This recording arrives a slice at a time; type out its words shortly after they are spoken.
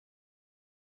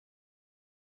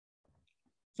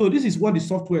So this is what the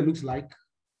software looks like.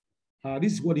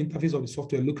 This is what the interface of the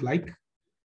software look like.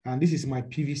 And this is my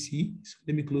PVC. So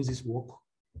let me close this work.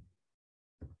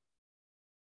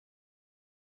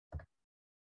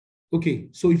 Okay,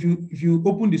 so if you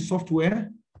open the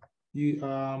software, you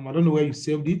I don't know where you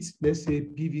saved it. Let's say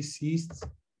PVC.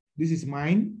 This is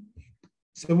mine,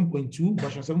 7.2,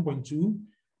 version 7.2.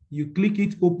 You click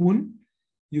it, open.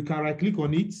 You can right click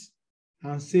on it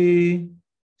and say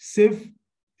save,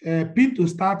 pin to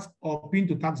start or pin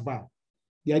to taskbar.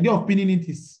 The idea of pinning it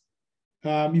is,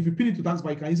 if you pin it to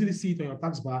taskbar, you can easily see it on your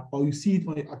taskbar, or you see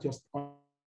it at your.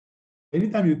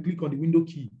 Anytime you click on the window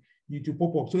key, it will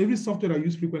pop up. So every software I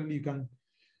use frequently, you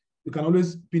can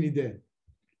always pin it there.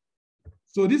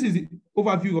 So this is the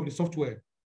overview of the software.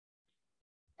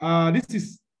 This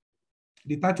is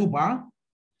the title bar.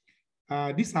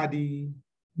 These are the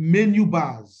menu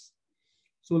bars.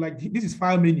 So like this is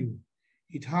file menu.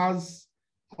 It has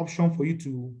option for you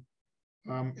to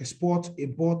export,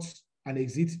 import, and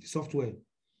exit the software.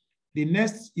 The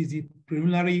next is the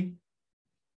preliminary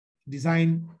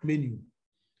design menu,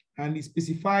 and it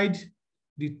specified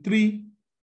the three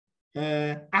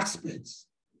aspects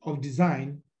of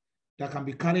design that can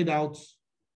be carried out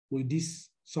with this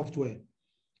software.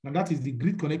 And that is the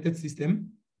grid connected system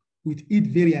with its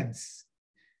variants.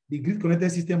 The grid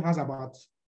connected system has about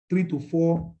 3 to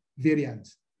 4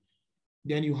 variants.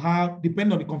 Then you have,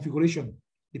 depending on the configuration,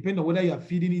 depending on whether you are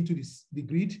feeding into the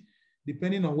grid,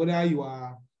 depending on whether you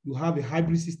have a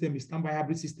hybrid system, a standby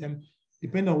hybrid system,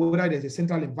 depending on whether there's a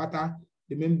central inverter,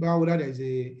 remember whether there is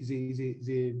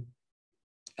a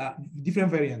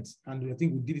different variants. And I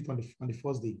think we did it on the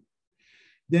first day.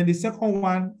 Then the second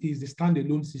one is the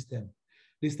standalone system.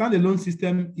 The standalone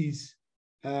system is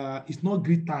not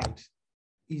grid tied.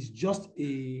 It's just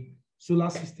a solar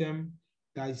system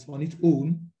that is on its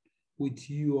own with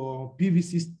your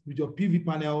PV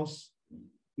panels,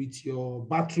 with your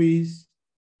batteries,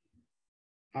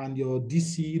 and your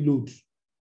DC load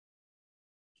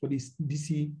for this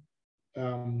DC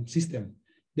system.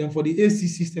 Then for the AC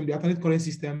system, the alternate current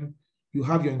system, you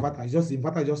have your inverter. It's just the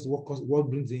inverter just what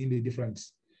brings in the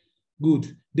difference.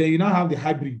 Good. Then you now have the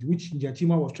hybrid, which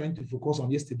Njachima was trying to focus on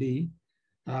yesterday,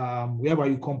 whereby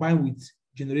you combine with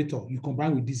generator, you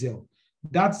combine with diesel.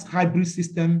 That hybrid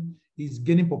system is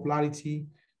gaining popularity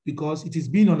because it is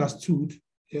being understood.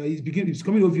 It's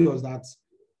becoming obvious that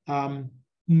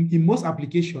in most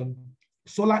applications,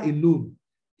 solar alone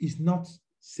is not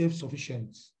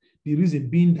self-sufficient. The reason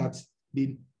being that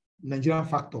the Nigerian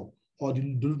factor or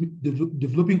the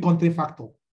developing country factor.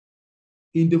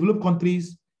 In developed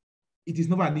countries, it is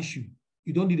never an issue.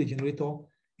 You don't need a generator.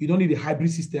 You don't need a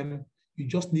hybrid system. You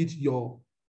just need your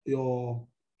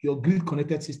grid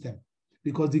connected system,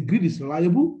 because the grid is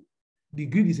reliable. The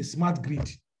grid is a smart grid.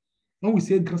 When we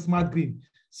say smart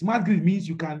grid means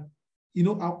you can,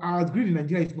 our grid in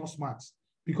Nigeria is not smart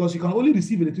because you can only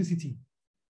receive electricity,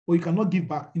 or you cannot give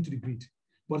back into the grid.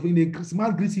 But in the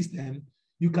smart grid system,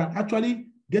 you can actually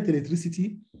get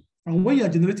electricity, and when you are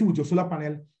generating with your solar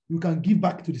panel, you can give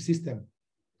back to the system,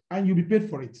 and you'll be paid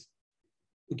for it.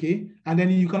 Okay, and then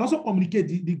you can also communicate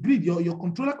the grid. Your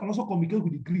controller can also communicate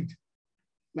with the grid,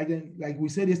 like we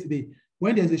said yesterday.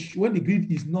 When the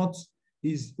grid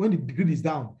is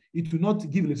down, it will not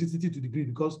give electricity to the grid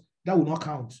because that will not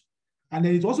count. And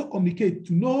then it also communicates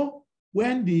to know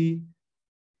when the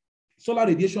solar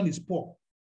radiation is poor.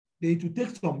 Then it will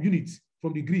take some units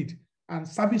from the grid and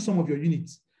service some of your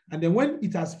units. And then when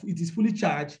it is fully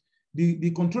charged,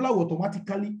 the controller will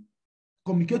automatically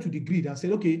communicate to the grid and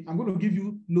say, okay, I'm going to give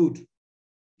you load.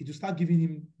 It will start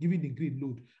giving the grid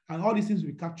load. And all these things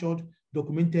will be captured,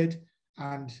 documented,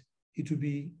 and it will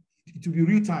be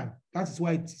real time. That is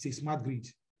why it's a smart grid.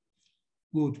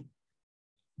 Good.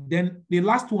 Then the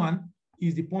last one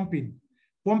is the pumping.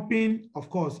 Pumping, of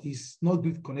course, is not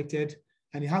grid connected,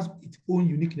 and it has its own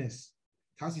uniqueness.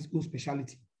 It has its own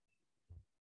speciality.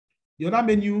 The other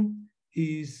menu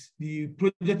is the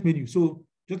project menu. So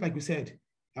just like we said,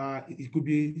 it could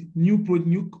be new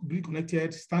grid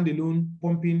connected, standalone,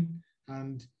 pumping,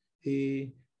 and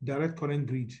a direct current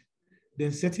grid.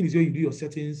 Then setting is where you do your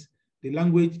settings. The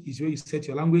language is where you set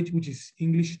your language, which is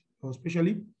English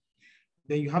especially.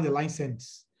 Then you have the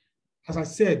license. As I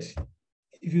said,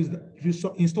 if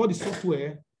you install the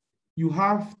software, you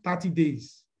have 30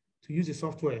 days to use the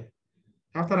software.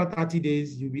 After that 30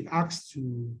 days, you'll be asked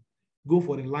to go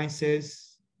for the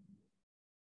license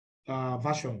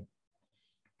version.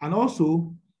 And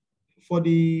also, for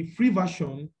the free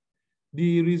version,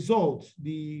 the result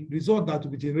that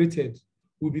will be generated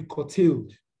will be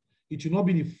curtailed. It will not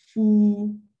be the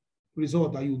full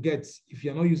result that you get if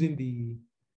you're not using the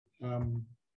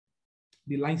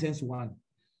the licensed one.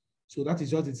 So that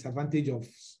is just the disadvantage of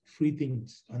free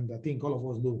things. And I think all of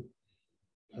us know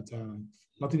that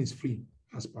nothing is free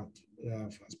as part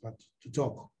to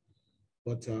talk.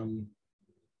 But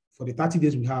for the 30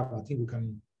 days we have, I think we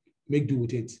can make do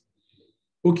with it.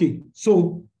 Okay,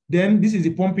 so then this is the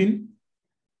pumping.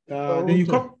 Then you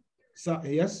come, sir,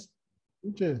 yes?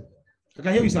 Okay. I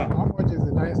can hear you, sir. How much is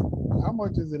the license? How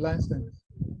much is the license?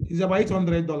 It's about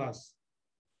 $800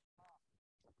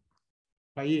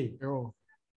 per year. Oh.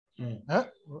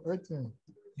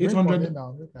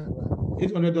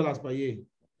 $800 per year.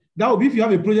 That will be if you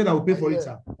have a project that will pay for it,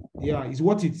 sir. Yeah, it's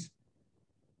worth it.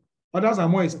 Others are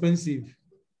more expensive.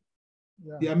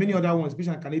 Yeah. There are many other ones,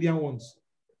 especially Canadian ones.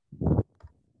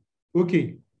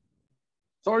 Okay.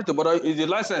 Sorry to bother. Is the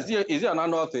license, is it an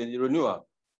annual thing, the renewal?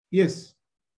 Yes.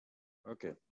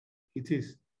 Okay. It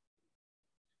is.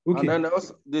 Okay. And then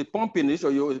also the pumping issue,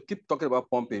 you keep talking about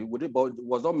pumping,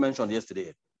 was not mentioned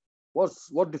yesterday.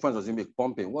 What difference does it make,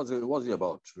 pumping? What's it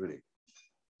about, really?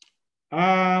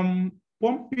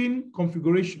 Pumping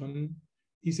configuration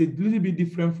is a little bit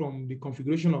different from the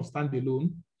configuration of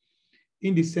standalone,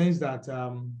 in the sense that,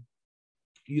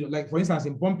 like for instance,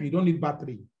 in pumping, you don't need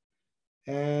battery.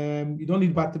 You don't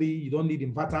need battery, you don't need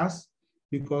inverters,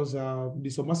 because the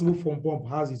submersible foam pump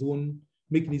has its own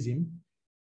mechanism.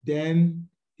 Then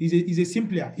it's a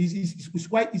simpler,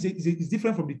 it's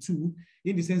different from the two,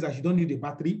 in the sense that you don't need a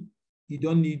battery, you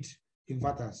don't need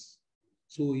inverters.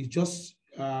 So it's just,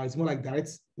 it's more like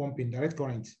direct pumping, direct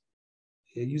current.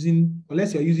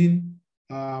 Unless you're using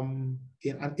an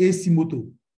AC motor.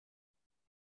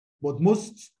 But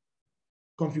most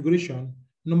configuration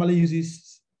normally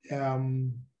uses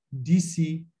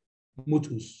DC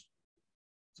motors.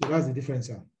 So that's the difference.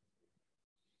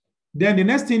 Then the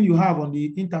next thing you have on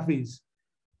the interface,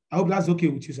 I hope that's okay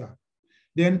with you, sir.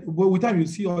 Then with time, you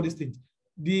see all these things.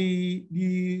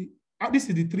 This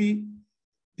is the three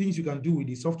things you can do with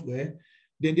the software.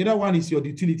 Then the other one is your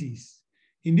utilities.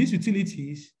 In these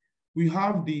utilities, we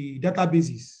have the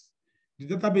databases. The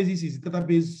databases is the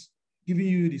database giving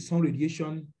you the sun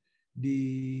radiation,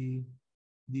 the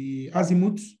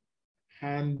azimuth,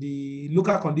 and the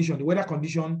local condition, the weather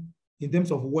condition in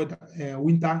terms of weather,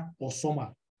 winter or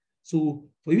summer. So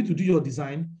for you to do your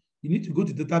design, you need to go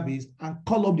to the database and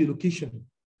call up the location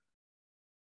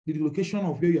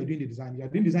of where you are doing the design. You are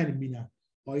doing design in Mina,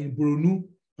 or in Boronu,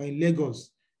 or in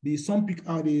Lagos. The sun peak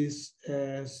hour,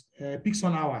 peak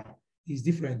sun hour is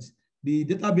different. The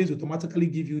database automatically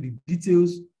give you the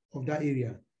details of that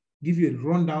area, give you a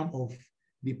rundown of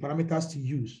the parameters to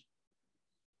use.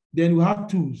 Then we have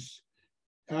tools.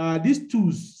 These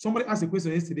tools, somebody asked a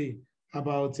question yesterday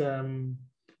about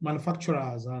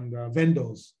manufacturers and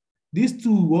vendors. These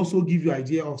tools will also give you an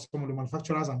idea of some of the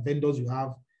manufacturers and vendors you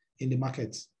have in the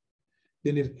market.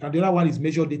 Then the other one is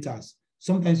measure data.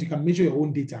 Sometimes you can measure your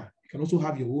own data. You can also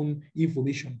have your own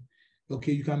information.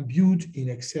 Okay, you can build in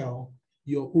Excel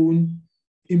your own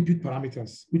input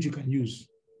parameters, which you can use.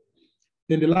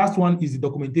 Then the last one is the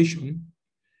documentation,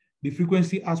 the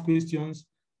frequency asked questions,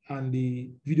 and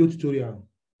the video tutorial.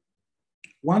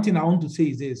 One thing I want to say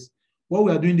is this: what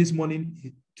we are doing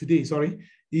today,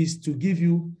 is to give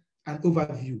you an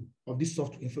overview of this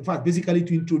software. In fact, basically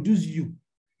to introduce you.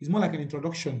 It's more like an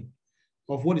introduction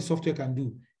of what the software can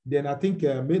do. Then I think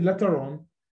later on,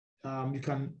 you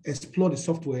can explore the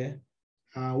software,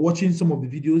 watching some of the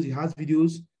videos. It has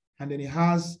videos, and then it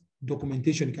has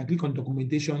documentation. You can click on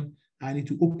documentation, and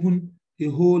it will open a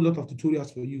whole lot of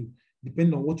tutorials for you,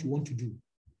 depending on what you want to do.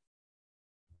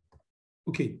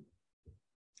 Okay.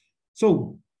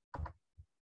 So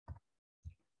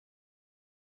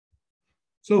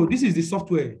this is the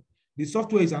software. The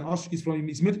software is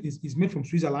made from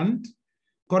Switzerland.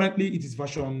 Currently, it is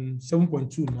version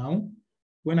 7.2 now.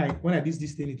 When I did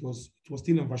this thing, it was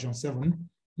still in version 7.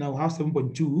 Now we have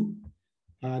 7.2.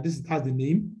 This has the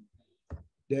name.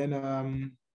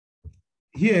 Then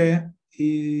here,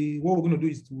 what we're going to do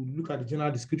is to look at the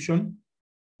general description.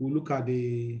 We'll look at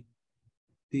the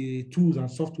tools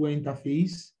and software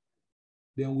interface.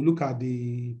 Then we'll look at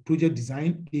the project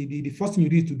design. The first thing you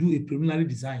do is to do a preliminary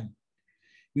design.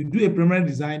 You do a preliminary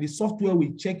design, the software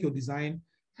will check your design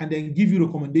and then give you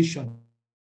recommendation.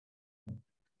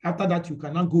 After that, you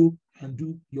can now go and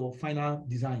do your final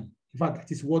design. In fact,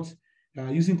 that is what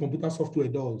using computer software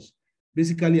does.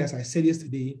 Basically, as I said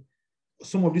yesterday,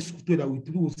 some of this software that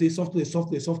people will say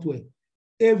software.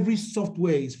 Every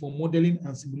software is for modeling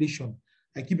and simulation.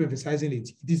 I keep emphasizing it.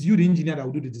 It is you, the engineer, that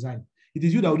will do the design. It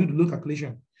is you that will do the load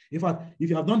calculation. In fact, if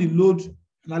you have done the load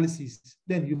analysis,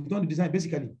 then you've done the design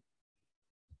basically.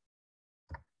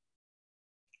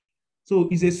 So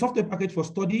it's a software package for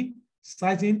study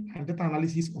sizing and data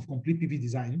analysis of complete PV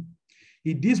design.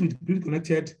 It deals with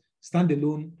grid-connected,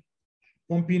 standalone,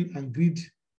 pumping and grid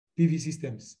PV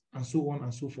systems, and so on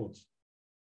and so forth.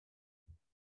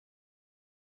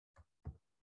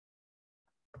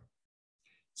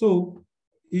 So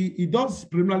it does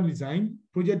preliminary design,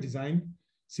 project design,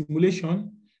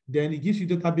 simulation, then it gives you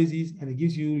databases and it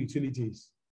gives you utilities.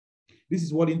 This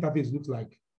is what the interface looks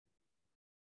like.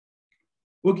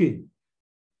 Okay,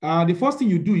 the first thing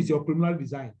you do is your preliminary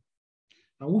design,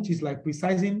 which is like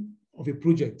precising of a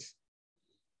project.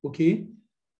 Okay,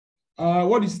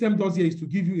 what the system does here is to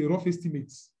give you a rough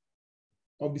estimate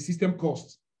of the system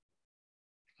cost,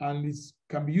 and it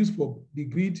can be used for the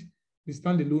grid, the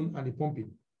standalone, and the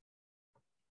pumping.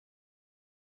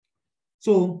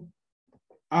 So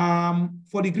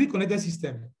for the grid connected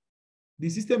system, the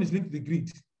system is linked to the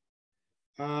grid.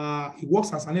 It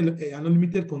works as an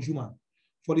unlimited consumer.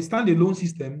 For the standalone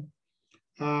system,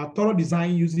 thorough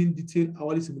design using detailed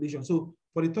hourly simulation. So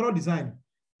for the thorough design,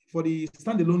 for the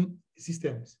standalone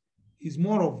systems, is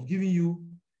more of giving you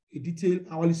a detailed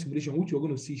hourly simulation, which you're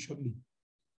going to see shortly.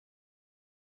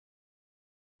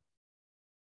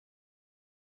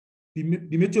 The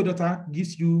meteo data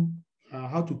gives you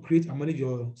how to create and manage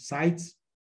your sites,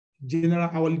 general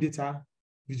hourly data,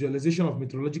 visualization of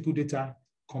meteorological data,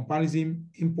 comparison,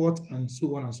 import, and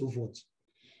so on and so forth.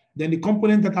 Then the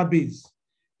component database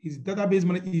is database.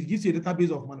 It gives you a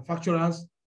database of manufacturers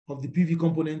of the PV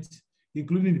components,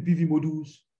 including the PV modules,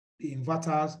 the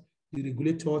inverters, the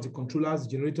regulators, the controllers, the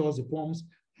generators, the pumps,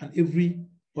 and every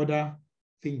other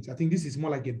thing. I think this is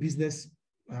more like a business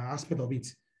aspect of it.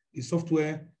 The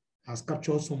software has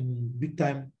captured some big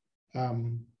time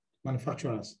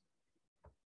manufacturers.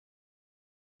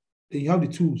 Then you have the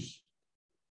tools.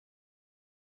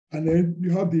 And then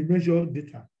you have the measure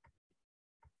data.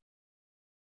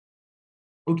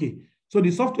 Okay, so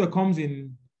the software comes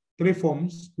in 3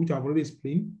 forms, which I've already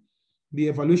explained. The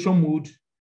evaluation mode,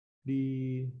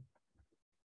 the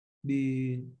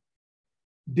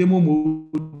demo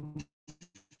mode,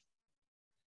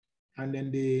 and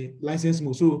then the license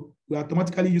mode. So we're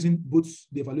automatically using both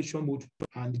the evaluation mode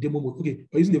and the demo mode. Okay,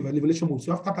 we're using the evaluation mode.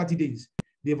 So after 30 days,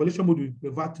 the evaluation mode will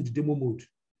revert to the demo mode,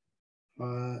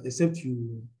 except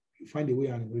you find a way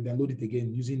and re-download it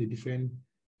again using a different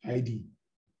ID.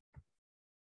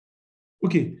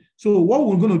 Okay, so what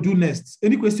we're going to do next?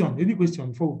 Any question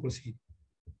before we proceed?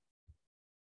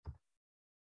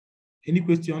 Any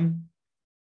question?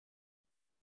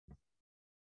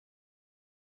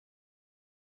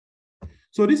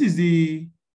 So this is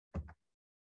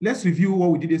let's review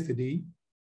what we did yesterday,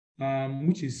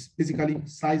 which is basically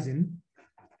sizing.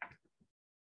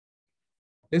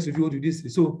 Let's review what we did yesterday.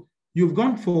 So you've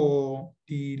gone for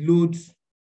the load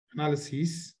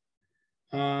analysis.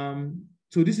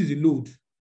 So this is the load,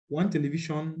 1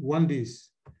 television, 1 days.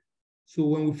 So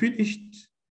when we finished,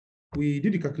 we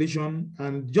did the calculation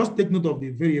and just take note of the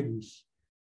variables.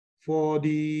 For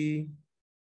the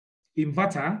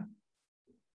inverter,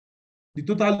 the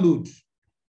total load,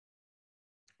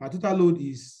 our total load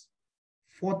is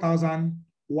 4,000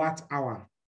 watt hour.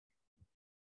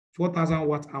 4,000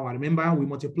 watt hour. Remember, we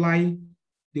multiply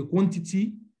the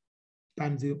quantity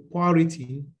times the power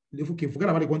rating. Okay, forget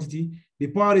about the quantity. The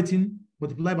power rating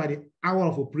multiplied by the hour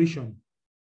of operation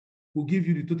will give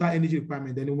you the total energy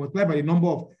requirement. Then you multiply by the number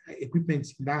of equipment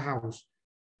in that house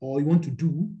or you want to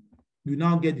do, you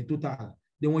now get the total.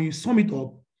 Then when you sum it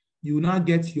up, you now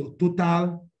get your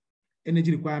total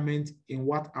energy requirement in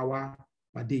watt hour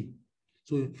per day.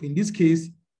 So in this case,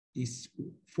 it's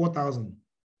 4,000.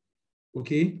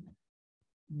 Okay.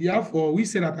 Therefore, we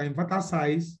say that our inverter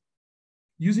size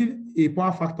using a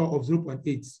power factor of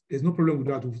 0.8, there's no problem with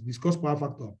that. We've discussed power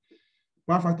factor.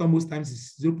 Power factor most times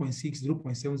is 0.6,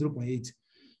 0.7, 0.8.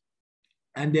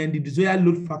 And then the desired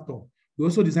load factor. We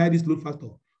also decide this load factor.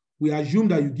 We assume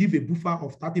that you give a buffer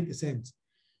of 30%.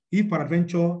 If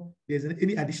peradventure there's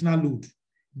any additional load,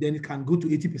 then it can go to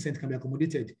 80%, can be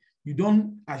accommodated. You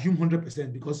don't assume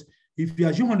 100% because if you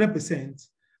assume 100%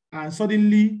 and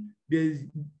suddenly there's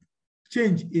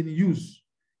change in use,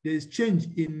 there's change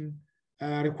in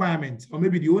requirements, or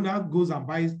maybe the owner goes and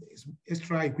buys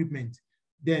extra equipment,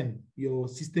 then your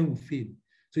system will fail.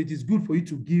 So it is good for you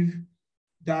to give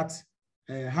that,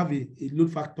 have a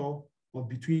load factor of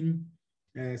between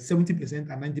 70% and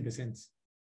 90%.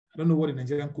 I don't know what the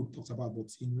Nigerian code talks about, but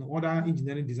in other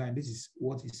engineering design, this is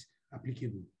what is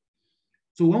applicable.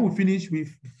 So when we finish, we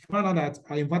found out that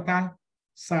our inverter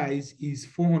size is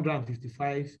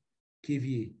 455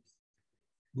 kVA.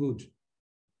 Good.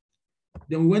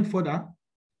 Then we went further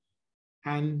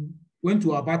and went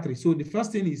to our battery. So the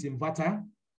first thing is inverter.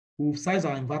 We've sized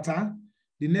our inverter.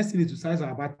 the next thing is to size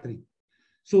our battery.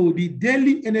 So the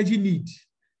daily energy need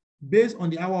based on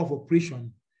the hour of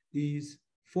operation is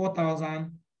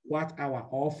 4,000 watt hour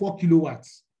or 4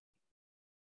 kilowatts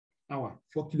hour,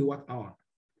 4 kilowatt hour.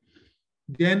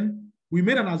 Then we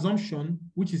made an assumption,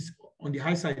 which is on the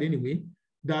high side anyway,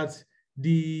 that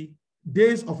the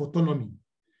days of autonomy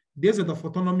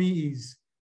is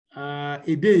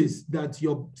a days that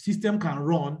your system can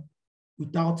run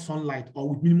without sunlight or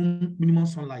with minimum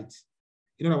sunlight.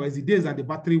 In other words, the days that the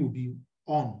battery will be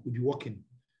on, will be working.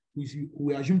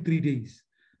 We assume 3 days.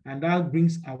 And that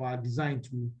brings our design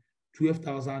to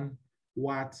 12,000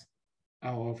 watt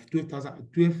of 12,000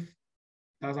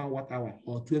 watt hour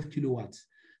or 12 kilowatts.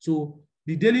 So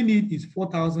the daily need is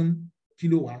 4,000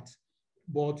 kilowatts,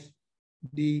 but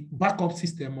the backup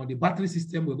system or the battery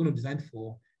system we're going to design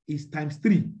for is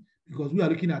 ×3 because we are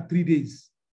looking at 3 days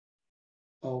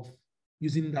of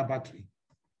using that battery.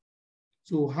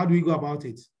 So how do we go about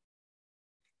it?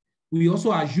 We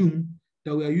also assume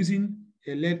that we are using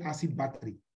a lead acid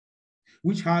battery,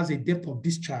 which has a depth of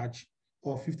discharge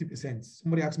of 50%.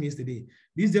 Somebody asked me yesterday,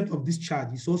 this depth of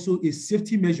discharge is also a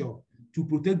safety measure to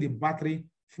protect the battery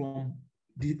from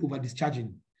over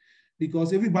discharging,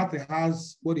 because every battery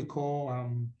has what they call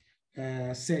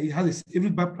every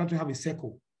battery have a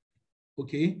cycle.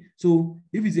 Okay, so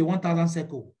if it's a 1,000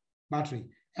 cycle battery,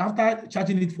 after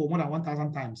charging it for more than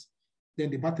 1,000 times, then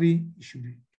the battery should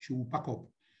pack up.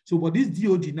 So, but this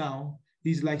DOD now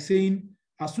is like saying,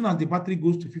 as soon as the battery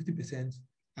goes to 50%,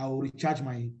 I will recharge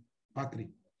my battery.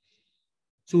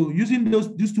 So using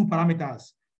these two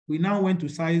parameters, we now went to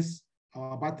size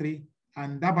our battery,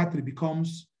 and that battery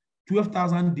becomes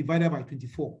 12,000 divided by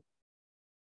 24.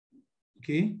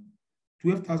 Okay,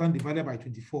 12,000 divided by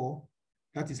 24.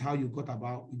 That is how you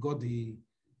got the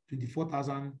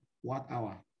 24,000 watt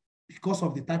hour because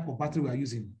of the type of battery we are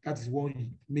using. That is what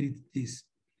made it this.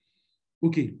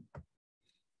 Okay,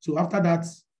 so after that,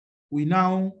 we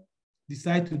now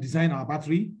decide to design our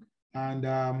battery, and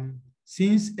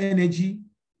since energy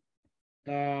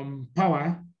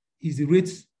power is the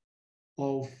rate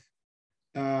of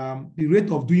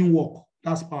doing work,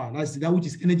 that's power. That's that which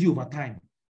is energy over time,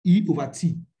 E over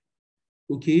T.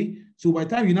 Okay, so by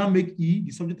the time you now make E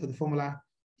the subject of the formula,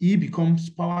 E becomes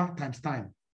power times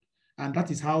time, and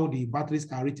that is how the batteries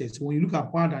are rated. So when you look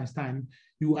at power times time,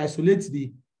 you isolate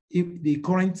the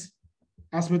current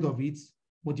aspect of it,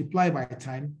 multiply by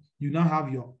time, you now have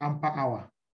your ampere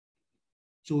hour.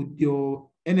 So your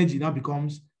energy now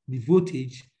becomes the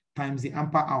voltage times the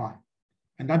ampere hour,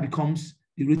 and that becomes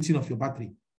the rating of your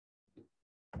battery.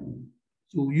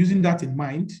 So using that in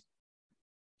mind,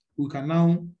 we can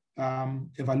now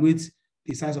evaluate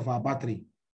the size of our battery.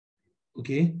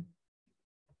 Okay.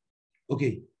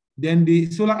 Okay. Then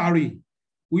the solar array,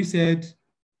 we said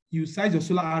you size your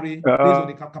solar array based on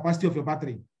the capacity of your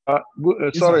battery.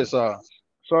 Yes, sorry, sir.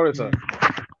 Sorry, sir.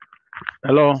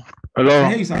 Hello. Hello. Can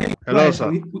hear you, sir. Hello,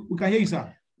 sir. We can hear you,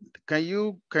 sir. Can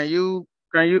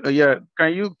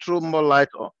you throw more light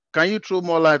on? Can you throw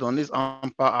more light on this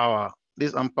ampere hour?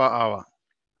 This ampere hour.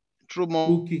 Throw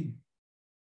more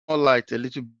light a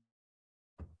little bit.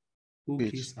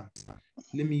 Okay, sir.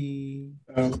 Let me.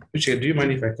 Uche, do you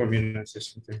mind if I come in and say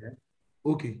something here?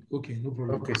 Okay, no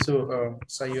problem. Okay, so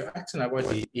so you're asking about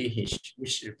the AH,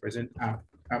 which represents amp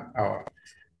hour.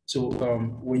 So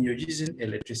when you're using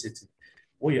electricity,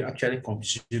 what you're actually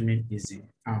consuming is the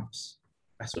amps.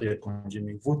 That's what you're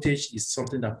consuming. Voltage is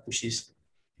something that pushes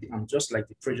the amp, just like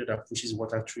the pressure that pushes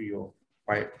water through your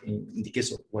pipe in the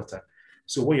case of water.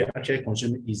 So what you're actually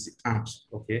consuming is the amps,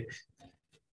 okay?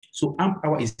 So amp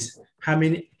hour is how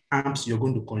many amps you're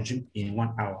going to consume in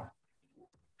 1 hour.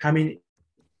 How many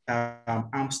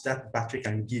amps that battery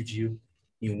can give you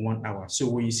in 1 hour. So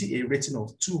when you see a rating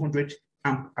of 200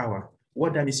 amp hour,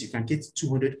 what that means, you can get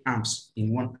 200 amps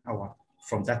in 1 hour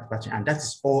from that battery, and that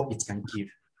is all it can give.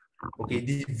 Okay,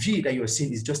 the V that you're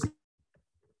seeing is just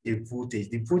a voltage.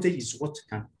 The voltage is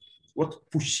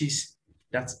what pushes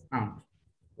that amp,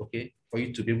 okay, for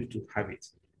you to be able to have it.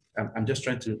 I'm just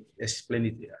trying to explain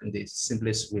it in the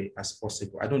simplest way as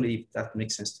possible. I don't know if that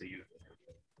makes sense to you.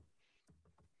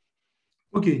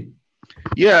 Okay.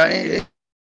 Yeah,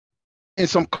 in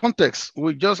some context,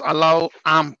 we just allow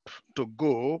amp to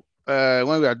go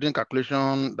when we are doing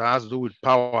calculation that has to do with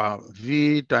power,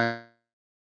 V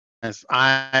times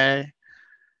I.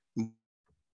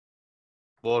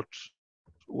 But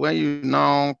when you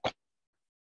now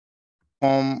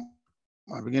come,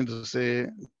 I begin to say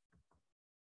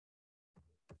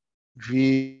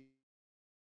V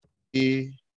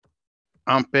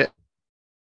ampere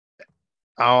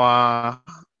hour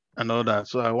and all that.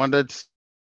 So I wanted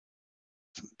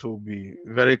to be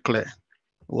very clear.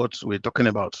 what we're talking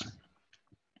about.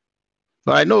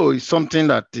 But I know it's something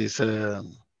that is,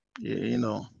 you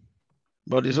know,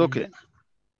 but it's okay.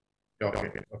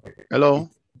 Okay. Hello?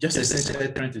 Just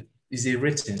essentially trying to, is a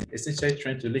rating, essentially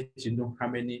trying to let you know how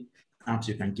many amps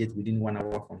you can get within 1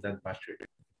 hour from that battery.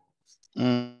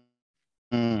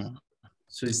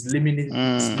 So it's limiting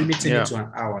it to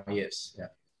an hour, yes. Yeah.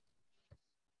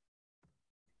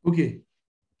 Okay.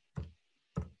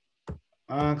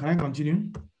 Can I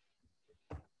continue?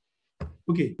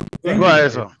 Okay. Go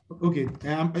ahead, sir. Okay.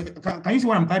 Can you see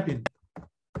what I'm typing?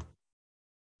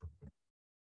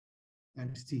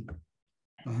 I'm still.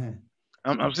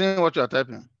 I'm seeing what you are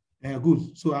typing.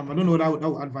 Good. So I don't know that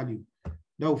will add value.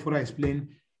 That will further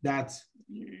explain that.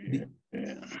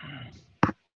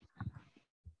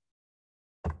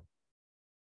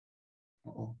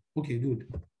 Okay, good.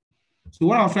 So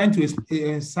what I was trying to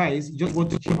emphasize, just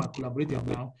want to show my collaborator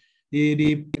now.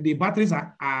 The batteries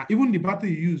are even the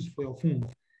battery you use for your phone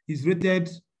is rated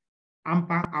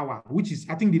ampere hour, which is,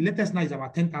 I think the latest now is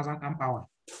about 10,000 amp hour.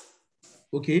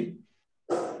 Okay.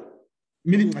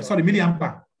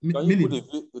 Milliampere.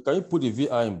 Can you put the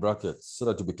VI in brackets so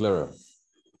that to be clearer?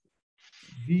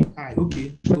 VI,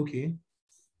 okay.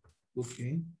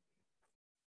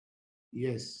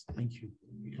 Yes, thank you.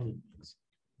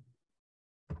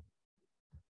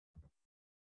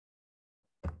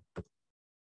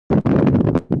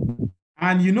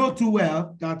 And you know too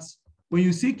well that when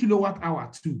you see kilowatt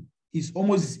hour too, it's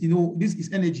almost, this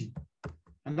is energy,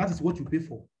 and that is what you pay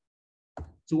for.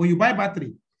 So when you buy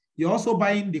battery, you're also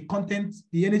buying the content,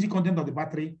 the energy content of the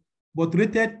battery, but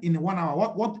rated in 1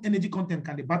 hour. What energy content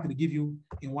can the battery give you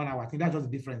in 1 hour? I think that's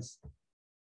just the difference.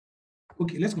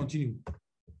 Okay, let's continue.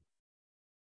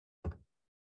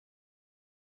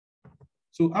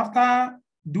 So after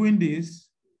doing this,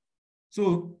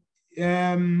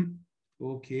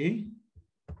 okay.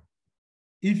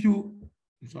 If you,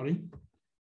 I'm sorry,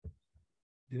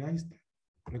 did I start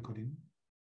recording?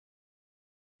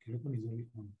 Okay, recording is only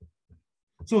on.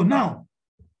 So now,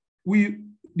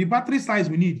 the battery size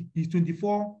we need is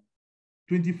 24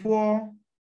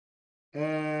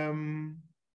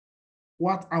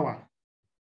 watt hour.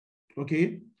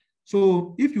 Okay,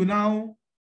 so if you now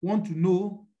want to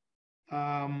know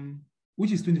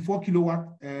which is 24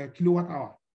 kilowatt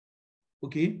hour.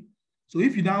 Okay, so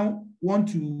if you now want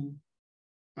to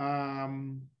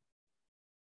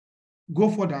go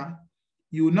further,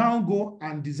 you now go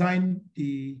and design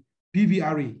the PV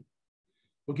array.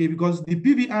 Okay, because the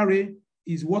PV array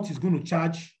is what is going to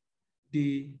charge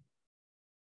the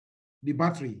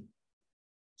battery.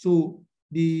 So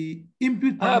the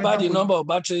input. How about the number of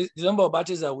batteries? The number of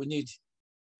batteries that we need.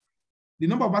 The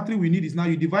number of battery we need is now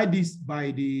you divide this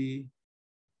by the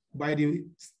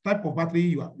type of battery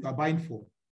you are buying for.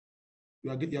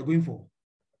 You are going for.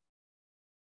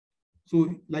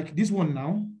 So like this one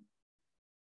now.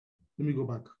 Let me go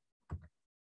back.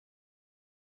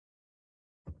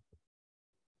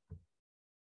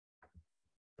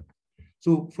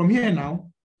 So from here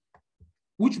now,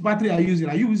 which battery are you using?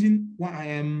 Are you using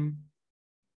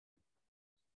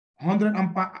 100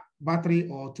 ampere battery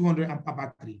or 200 ampere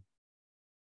battery?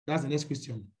 That's the next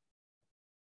question.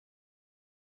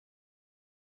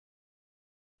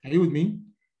 Are you with me?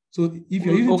 So if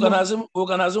you're using, we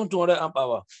can assume 200 amp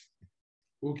hour.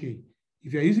 Okay.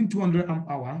 If you're using 200 amp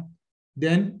hour,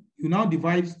 then you now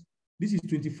divide, this is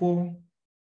 24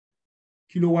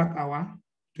 kilowatt hour,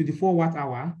 24 watt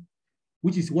hour,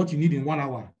 which is what you need in 1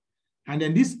 hour. And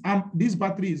then this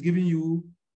battery is giving you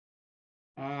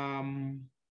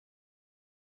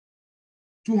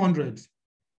 200.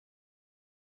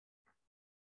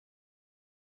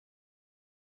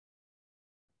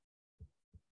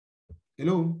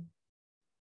 Hello?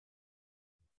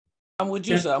 I'm with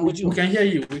you, sir. I'm with you. We can hear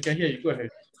you. We can hear you. Go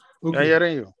ahead. Okay. I'm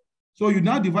hearing you. So you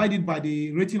now divide it by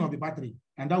the rating of the battery,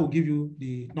 and that will give you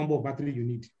the number of battery you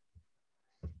need.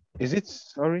 Is it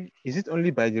only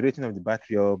by the rating of the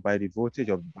battery or by the voltage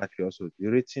of the battery also? The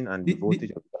rating and the voltage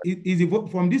of the battery.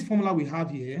 From this formula we have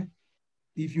here,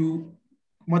 if you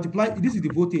multiply, this is the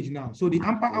voltage now. So the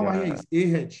ampere hour here is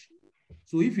AH.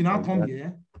 So if you now come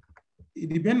here, it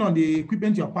depends on the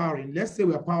equipment you're powering. Let's say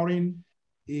we're powering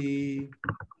a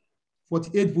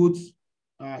 48 volts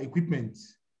equipment.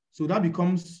 So that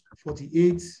becomes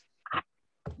 48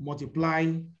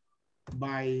 multiplied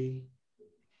by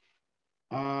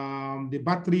the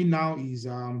battery now is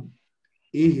AH.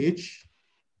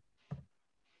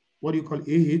 What do you call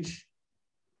AH?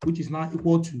 Which is now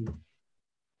equal to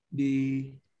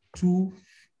the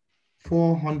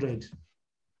 2400.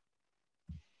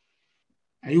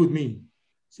 Are you with me?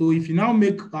 So if you now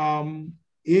make AH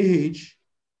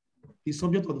the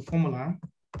subject of the formula,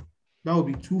 that will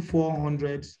be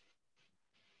 2400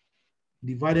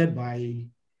 divided by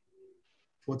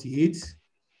 48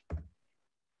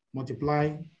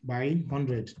 multiply by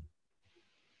 100.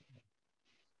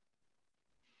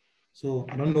 So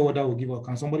I don't know what that will give us.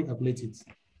 Can somebody calculate it?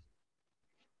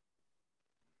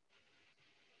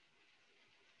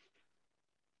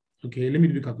 Okay, let me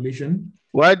do the calculation.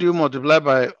 Why do you multiply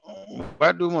by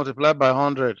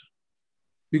 100?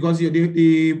 Because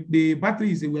the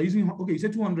batteries we're using, okay, you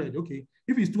said 200. Okay,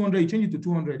 if it's 200, you change it to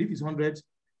 200. If it's 100,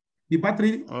 the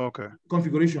battery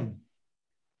configuration.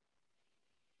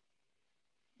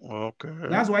 Okay.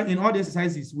 That's why in all the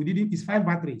exercises we didn't. It's 5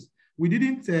 batteries. We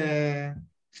didn't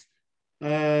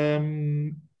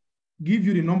give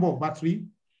you the number of battery,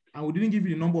 and we didn't give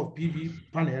you the number of PV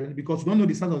panel because we don't know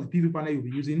the size of the PV panel you'll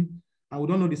be using, and we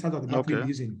don't know the size of the battery you'll be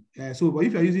using. So, but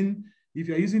if you're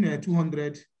using a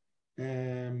 200,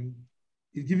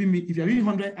 it's giving me, if you're using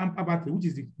 100 amp battery, which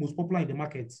is the most popular in the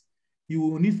market, you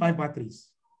will need 5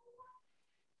 batteries.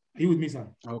 Are you with me, sir?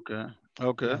 Okay.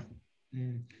 Okay.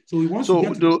 Yeah. So we want to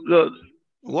get to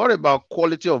what about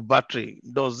quality of battery?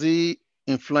 Does it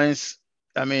influence,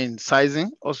 I mean,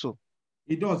 sizing also?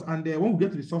 It does. And when we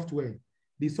get to the software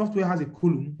has a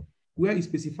column where it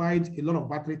specified a lot of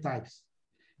battery types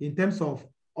in terms of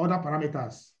other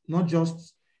parameters, not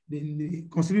just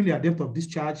considering their depth of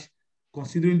discharge,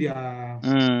 considering their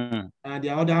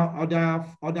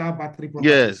other battery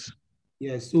properties.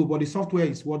 Yes. So, but the software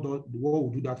is what will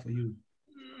do that for you.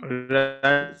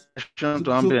 Reaction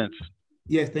to ambient.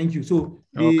 Yes, thank you. So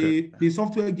the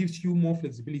software gives you more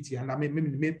flexibility, and I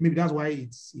mean maybe that's why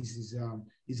it's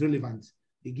relevant.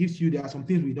 It gives you, there are some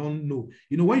things we don't know.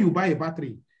 You know, when you buy a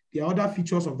battery, there are other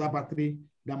features of that battery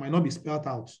that might not be spelled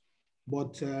out,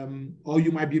 but or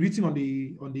you might be written on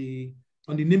the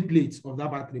nameplate of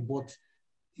that battery, but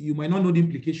you might not know the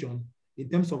implication in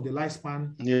terms of the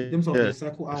lifespan, in terms of the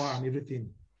cycle hour and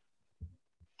everything.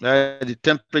 The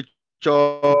temperature.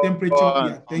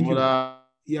 Yeah, thank you.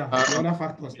 Yeah, the other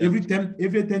factors. Every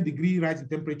 10 degree rise in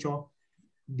temperature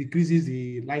decreases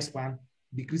the lifespan,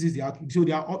 decreases the output. So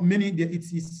there are many.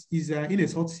 It's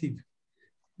inexhaustive.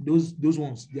 Those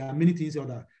ones. There are many things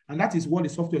other, and that is what the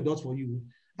software does for you.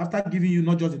 After giving you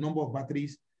not just the number of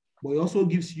batteries, but it also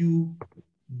gives you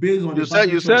based on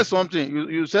you said something.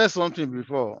 You said something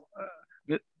before,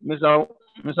 Mr.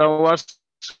 Watts.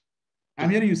 I'm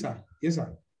hearing you, sir. Yes,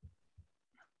 sir.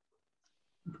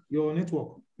 Your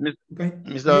network. Okay.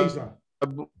 Mr.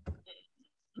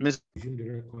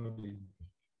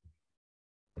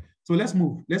 So let's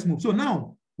move. So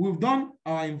now we've done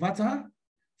our inverter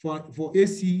for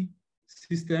AC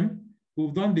system.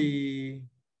 We've done the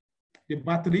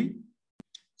battery.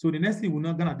 So the next thing we're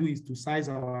not gonna do is to size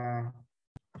our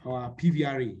PV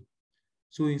array.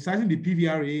 So in sizing the PV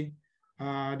array,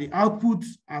 the output,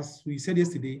 as we said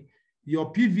yesterday,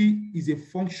 your PV is a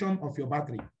function of your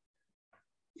battery.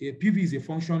 A PV is a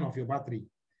function of your battery.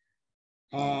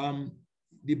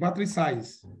 The battery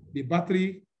size, the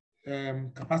battery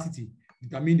capacity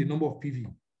determine the number of PV.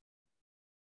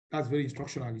 That's very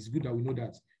instructional. It's good that we know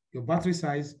that. Your battery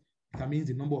size determines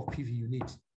the number of PV you need.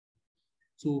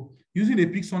 So using a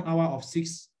peak sun hour of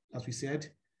 6, as we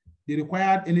said, the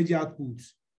required energy output,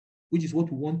 which is what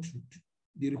we want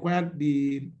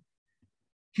the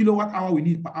kilowatt hour we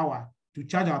need per hour to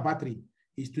charge our battery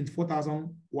is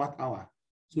 24,000 watt hour.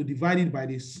 So divided by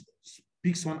this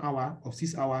peak sun hour of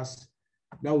 6 hours,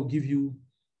 that will give you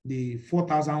the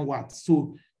 4,000 watts.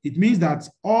 So it means that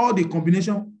all the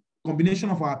combination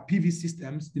of our PV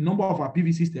systems, the number of our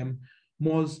PV system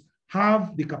must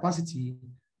have the capacity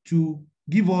to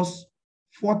give us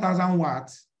 4,000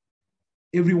 watts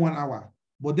every 1 hour.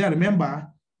 But then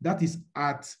remember, that is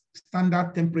at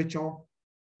standard temperature,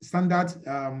 that's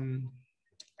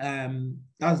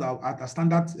at a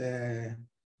standard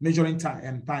measuring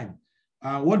time.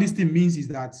 What this thing means is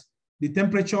that the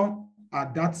temperature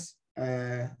at that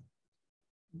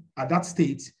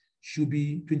state should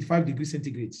be 25 degrees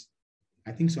centigrade.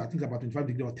 I think so. I think about 25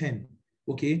 degrees or 10.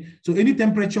 Okay. So any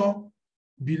temperature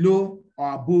below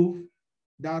or above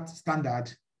that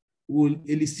standard will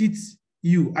elicit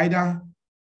you either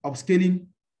upscaling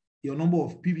your number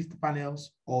of PV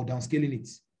panels or downscaling it.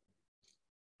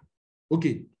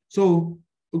 Okay. So,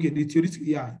 okay, the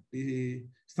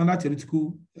standard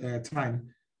theoretical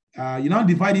time, you now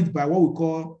divide it by what we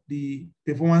call the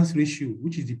performance ratio,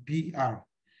 which is the PR.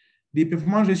 The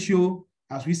performance ratio,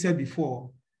 as we said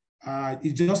before,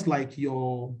 is just like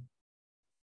your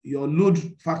load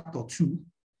factor 2.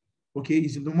 Okay,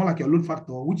 it's more like your load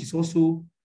factor, which is also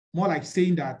more like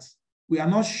saying that we are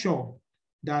not sure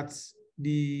that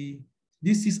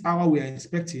this 6 hour we are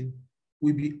expecting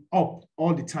will be up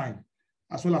all the time.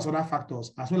 as well as other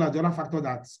factors, as well as the other factors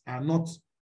that are not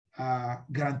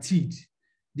guaranteed.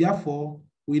 Therefore,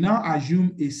 we now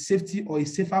assume a safety or a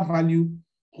safer value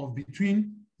of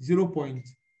between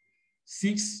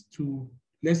 0.6 to,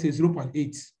 let's say,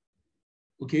 0.8.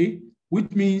 Okay,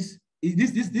 which means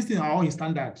this thing are all in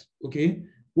standard. Okay,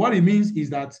 what it means is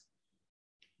that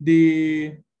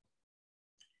the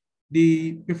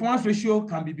performance ratio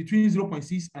can be between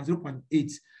 0.6 and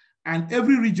 0.8, and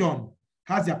every region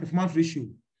has their performance ratio.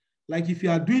 Like if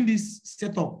you are doing this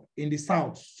setup in the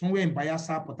south, somewhere in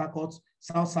Bayelsa, Port Harcourt,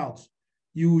 south,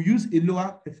 you use a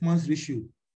lower performance ratio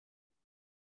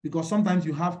because sometimes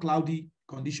you have cloudy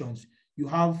conditions, you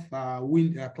have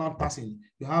wind, cloud passing,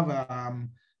 you have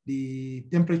the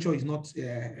temperature is not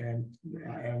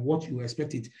what you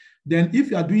expected. Then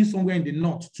if you are doing somewhere in the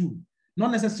north too,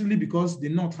 not necessarily because the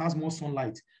north has more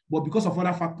sunlight, but because of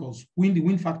other factors,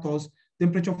 wind factors,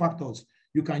 temperature factors,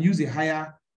 you can use a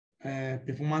higher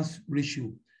performance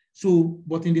ratio. So,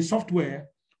 but in the software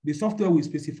will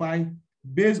specify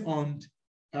based on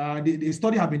the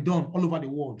study have been done all over the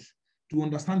world to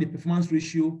understand the performance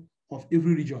ratio of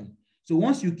every region. So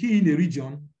once you key in the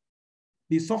region,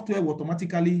 the software will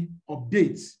automatically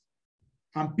update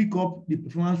and pick up the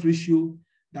performance ratio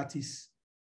that is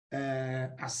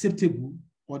acceptable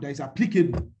or that is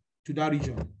applicable to that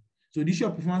region. So the issue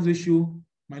of performance ratio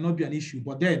might not be an issue,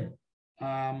 but then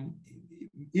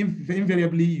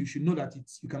invariably you should know that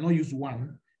you cannot use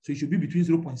 1, so it should be between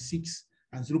 0.6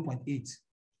 and 0.8.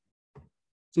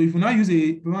 So if we now use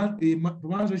a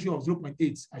performance ratio of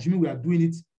 0.8, assuming we are doing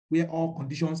it where all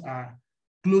conditions are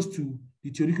close to the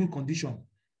theoretical condition,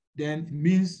 then it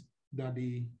means that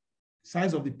the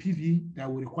size of the PV that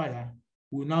we require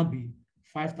will now be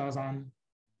 5,000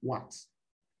 watts.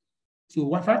 So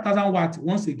 5,000 watts,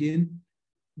 once again,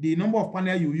 the number of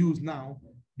panels you use now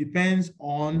depends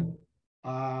on,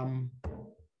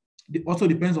 also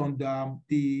depends on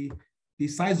the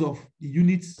size of the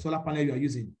unit solar panel you are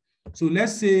using. So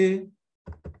let's say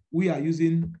we are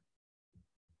using,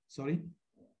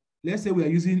 let's say we are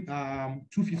using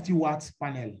 250 watts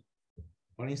panel,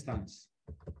 for instance.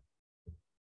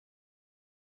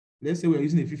 Let's say we are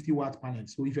using a 50 watt panel.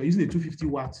 So if you're using a 250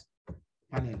 watt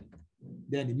panel,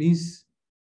 then it means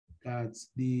that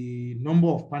the number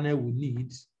of panel we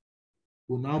need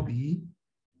will now be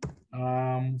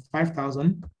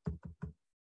 5,000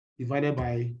 divided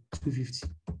by 250.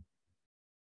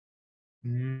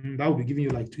 That will be giving you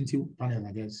like 20 panel,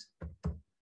 I guess.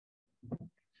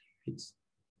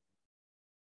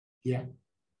 Yeah,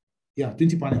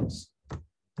 20 panels.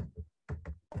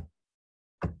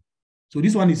 So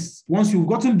this one is, once you've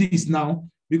gotten this now,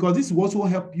 because this will also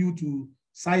help you to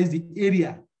size the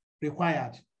area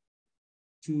required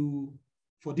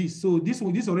for this. So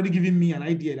this already giving me an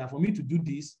idea that for me to do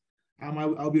this,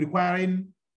 I'll be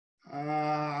requiring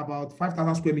about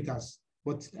 5,000 square meters,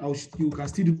 but you can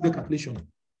still do the calculation.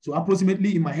 So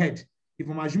approximately in my head, if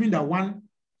I'm assuming that one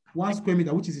square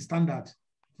meter, which is a standard,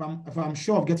 if I'm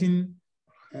sure of getting.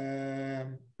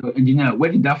 So engineer,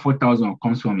 where did that 4,000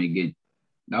 comes from again?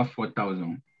 That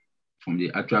 4,000 from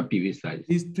the actual PV size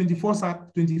is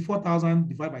 24,000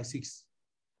 divided by 6.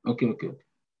 Okay.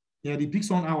 Yeah, the peak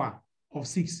sun hour of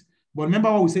 6. But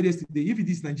remember what we said yesterday, if it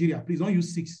is Nigeria, please don't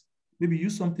use 6. Maybe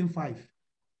use something 5.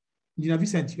 Engineer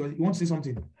Vincent, you want to say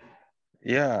something?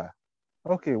 Yeah.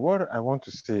 Okay, what I want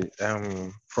to say,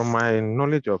 from my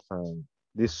knowledge of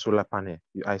this solar panel,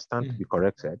 I stand to be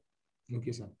corrected.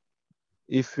 Okay, sir.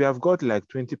 If we have got like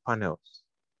 20 panels,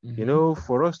 you know,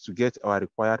 for us to get our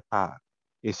required power,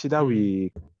 it's either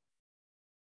we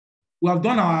have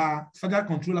done our standard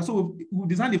controller. So we've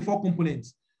designed the 4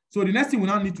 components. So the next thing we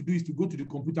now need to do is to go to the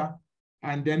computer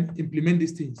and then implement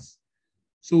these things.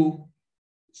 So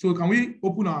can we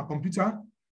open our computer?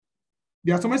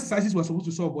 There are some exercises we're supposed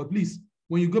to solve, but please,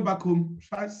 when you go back home,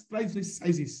 try these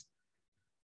exercises.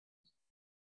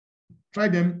 Try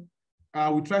them.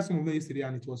 We tried some of them yesterday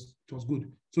and it was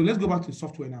good. So let's go back to the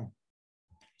software now.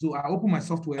 So I open my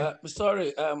software.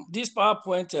 Sorry, this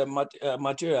PowerPoint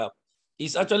material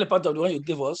is actually part of the one you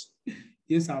gave us.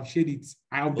 Yes, I've shared it.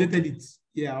 I updated it.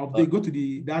 Yeah, I'll go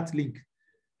to that link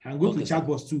and go to the chat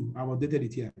box too. I've updated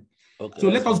it here. Okay, so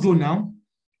let us go now.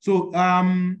 So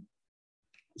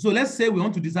let's say we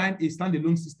want to design a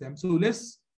standalone system. So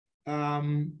let's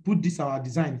put our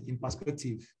design in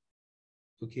perspective.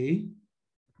 Okay,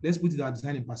 let's put our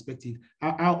design in perspective.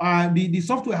 The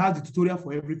software has the tutorial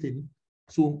for everything.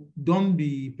 So don't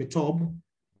be perturbed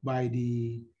by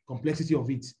the complexity of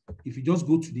it. If you just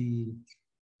go to the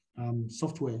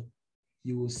software,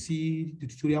 you will see the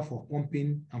tutorial for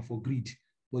pumping and for grid,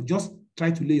 but just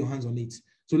try to lay your hands on it.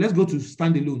 So let's go to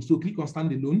standalone. So click on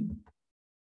standalone.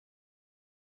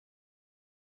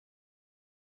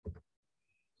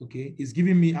 Okay, it's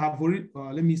giving me, I've already,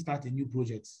 let me start a new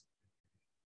project.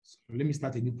 So let me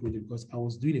start a new project because I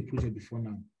was doing a project before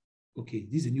now. Okay,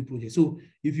 this is a new project. So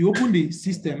if you open the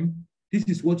system, this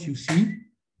is what you see.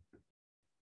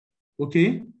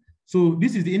 Okay, so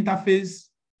this is the interface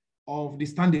of the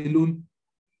standalone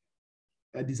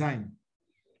design.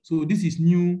 So this is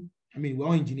new. I mean, we're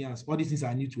all engineers. All these things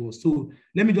are new to us. So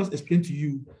let me just explain to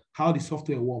you how the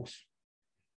software works.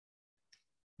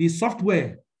 The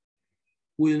software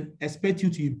will expect you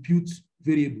to impute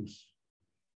variables.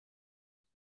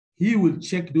 He will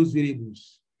check those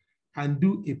variables and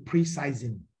do a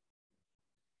pre-sizing.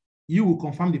 You will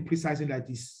confirm the pre-sizing that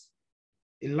is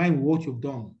in line with what you've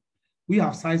done. We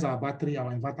have sized our battery,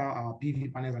 our inverter, our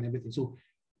PV panels, and everything. So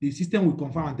the system will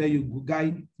confirm and tell you,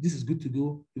 guy, this is good to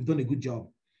go. You've done a good job.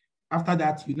 After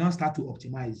that, you now start to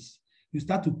optimize. You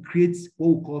start to create what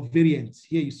we call variants.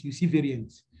 Here you see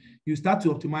variants. You start to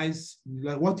optimize,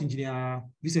 like what engineer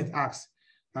Vincent asked.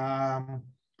 How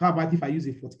about if I use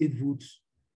a 48 volt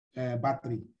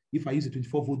battery? If I use a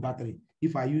 24 volt battery?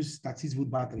 If I use 36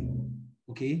 volt battery?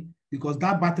 Okay, because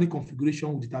that battery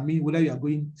configuration will determine whether you are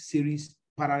going series,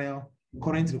 parallel,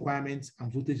 current requirements,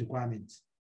 and voltage requirements.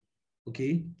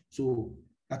 Okay, so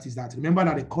that is that. Remember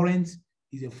that the current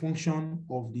is a function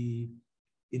of the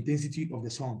intensity of the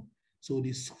sun. So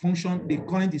this function, the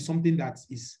current is something that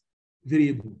is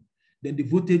variable. Then the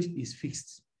voltage is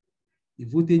fixed. The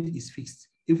voltage is fixed.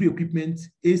 Every equipment,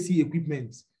 AC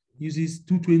equipment, uses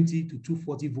 220 to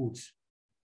 240 volts.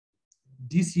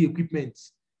 DC equipment,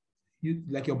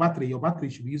 like your battery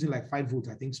should be using like 5 volts,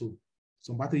 I think so.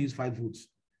 Some battery use 5 volts,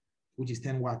 which is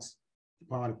 10 watts, the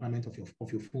power requirement of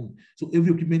your phone. So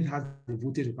every equipment has the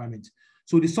voltage requirement.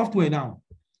 So the software now,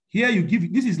 here you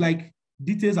give, this is like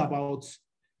details about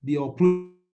your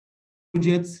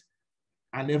project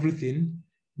and everything.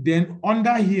 Then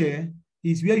under here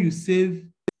is where you save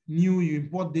new, you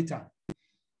import data.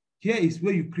 Here is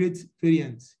where you create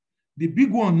variants. The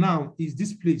big one now is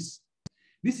this place.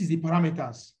 This is the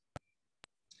parameters.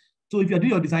 So if you're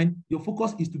doing your design, your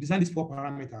focus is to design these 4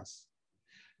 parameters.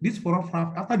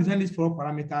 After designing these 4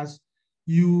 parameters,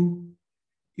 you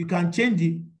can change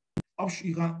the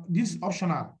option. This is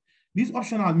optional. This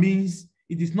optional means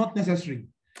it is not necessary.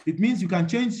 It means you can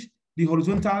change the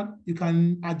horizontal, you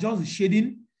can adjust the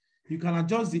shading, you can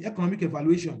adjust the economic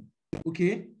evaluation.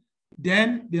 Okay.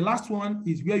 Then the last one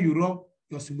is where you run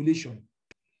your simulation.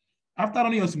 After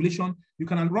running your simulation, you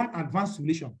can run advanced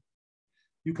simulation.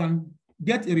 You can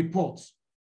get a report.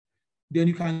 Then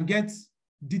you can get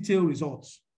detailed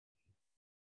results.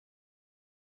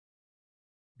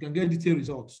 You can get detailed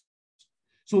results.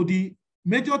 So the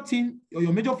major thing or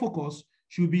your major focus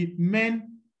should be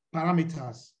main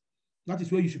parameters. That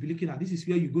is where you should be looking at. This is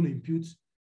where you're going to impute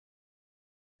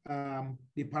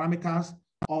the parameters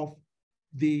of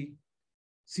the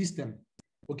system.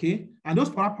 Okay, and those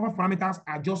parameters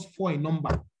are just 4 in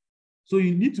number. So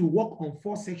you need to work on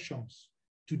 4 sections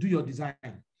to do your design.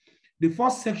 The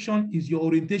first section is your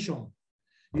orientation.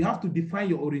 You have to define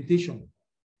your orientation.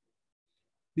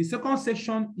 The second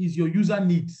section is your user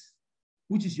needs,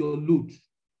 which is your load.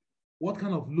 What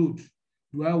kind of load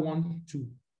do I want to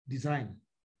design?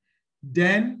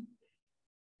 Then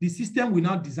the system will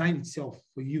now design itself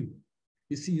for you.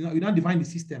 You see, you now define the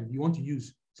system you want to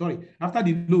use. Sorry, after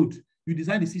the load, you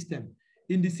design the system.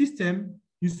 In the system,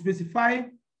 you specify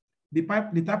the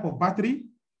type of battery,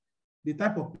 the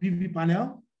type of PV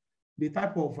panel, the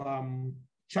type of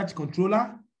charge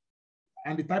controller,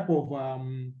 and the type of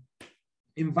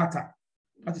inverter.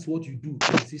 That is what you do in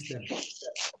the system.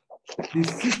 The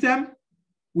system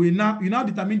will now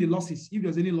determine the losses, if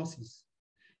there's any losses.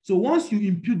 So once you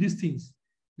impute these things,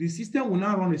 the system will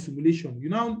now run a simulation. You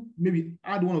now maybe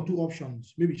add 1 or 2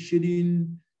 options, maybe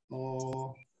shading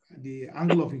or the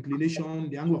angle of inclination,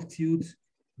 the angle of tilt,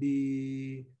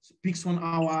 the peak sun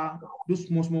hour, those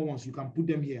small ones, you can put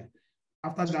them here.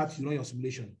 After that, you run your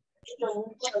simulation.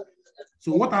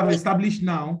 So what I've established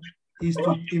now is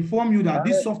to inform you that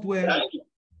this software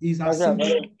is as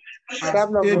simple as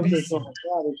ABC.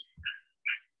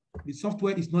 The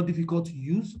software is not difficult to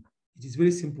use. It is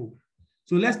very simple.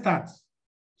 So let's start.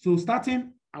 So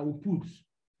starting, I will put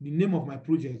the name of my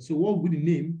project. So what will be the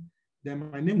name?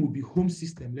 Then my name will be home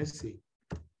system, let's say.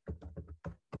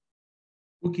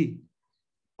 Okay.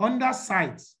 Under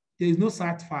site, there is no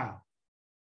site file.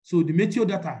 So the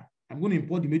metadata, I'm going to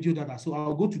import the metadata. So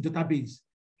I'll go to database.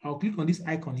 I'll click on this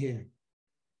icon here.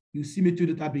 You see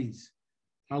metadatabase.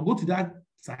 I'll go to that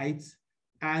site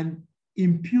and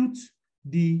impute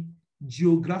the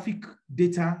geographic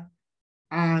data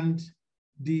and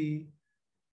the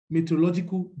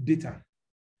meteorological data.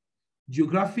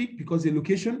 Geographic, because the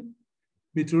location,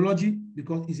 meteorology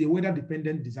because it's a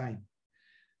weather-dependent design.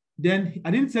 Then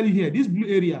I didn't tell you here, this blue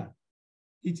area,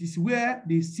 it is where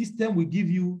the system will give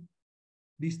you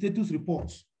the status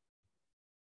reports.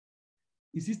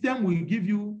 The system will give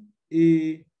you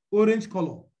a orange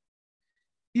color.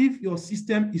 If your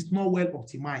system is not well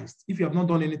optimized, if you have not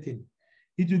done anything,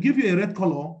 it will give you a red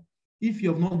color if you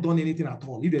have not done anything at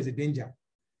all, if there's a danger.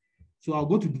 So I'll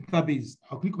go to database.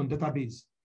 I'll click on database.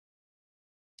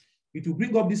 It will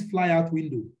bring up this flyout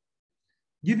window,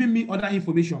 giving me other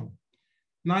information.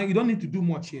 Now you don't need to do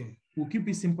much here. We'll keep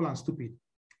it simple and stupid.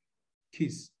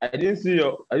 Case. I didn't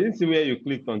see where you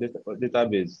clicked on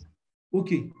database.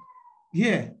 Okay.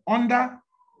 Here, under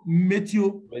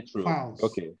Meteo files.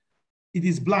 Okay. It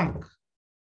is blank.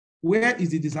 Where is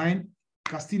the design?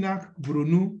 Castina,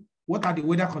 Brunu. What are the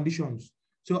weather conditions?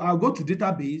 So I'll go to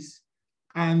database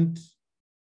and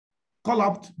call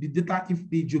up the data,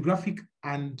 the geographic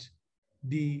and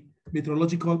the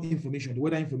meteorological information, the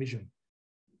weather information.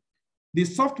 The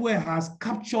software has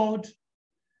captured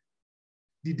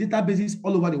the databases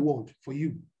all over the world for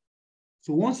you.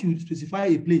 So once you specify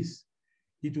a place,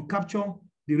 it will capture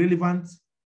the relevant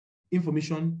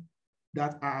information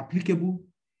that are applicable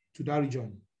to that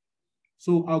region.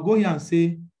 So I'll go here and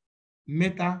say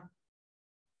meta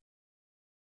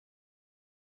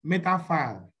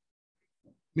file,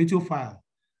 meteo file.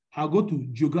 I'll go to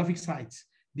geographic sites.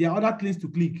 There are other things to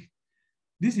click.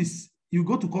 This is, you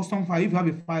go to custom file if you have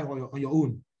a file on your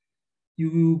own.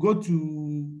 You go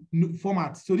to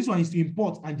format. So this one is to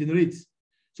import and generate.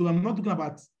 So I'm not talking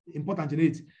about import and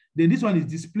generate. Then this one is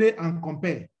display and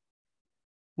compare.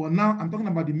 But now I'm talking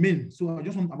about the main. So I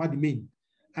just want about the main.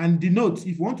 And the note,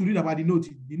 if you want to read about the note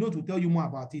will tell you more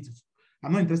about it.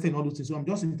 I'm not interested in all those things. So I'm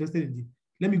just interested in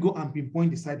let me go and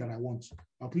pinpoint the site that I want.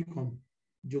 I'll click on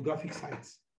geographic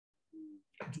sites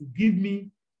to give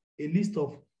me a list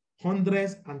of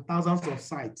hundreds and thousands of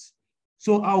sites.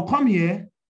 So I'll come here,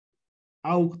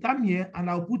 I'll come here and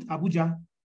I'll put Abuja.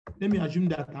 Let me assume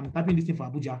that I'm typing this thing for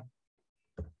Abuja.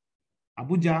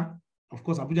 Abuja, of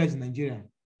course, Abuja is in Nigeria.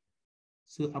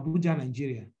 So Abuja,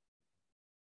 Nigeria.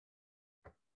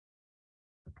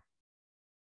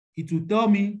 It will tell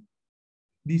me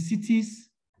the cities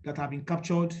that have been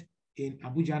captured in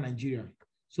Abuja, Nigeria.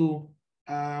 So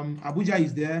Abuja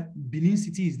is there, Benin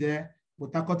City is there,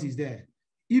 Port Harcourt is there.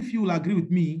 If you will agree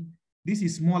with me, this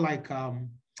is more like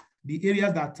the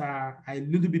areas that are a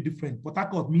little bit different. Port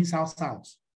Harcourt means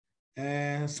south-south.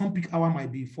 Some peak hour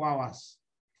might be 4 hours.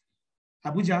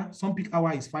 Abuja, some peak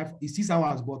hour is 6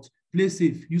 hours, but play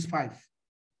safe, use 5.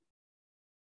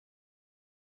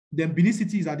 Then Benin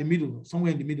City is at the middle,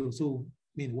 somewhere in the middle. So,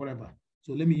 whatever.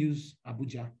 So let me use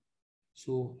Abuja.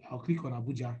 So I'll click on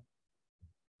Abuja.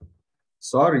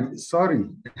 Sorry.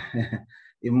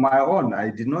 In my own, I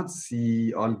did not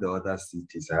see all the other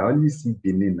cities. I only see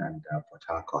Benin and Port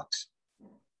Harcourt,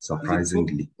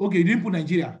 surprisingly. Okay, you didn't put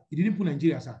Nigeria. You didn't put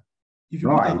Nigeria, sir. If you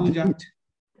No, put I Abuja,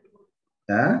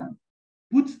 didn't.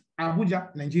 Put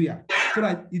Abuja, Nigeria, so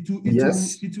that it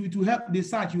will help the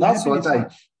search. That's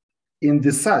what in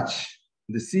the search,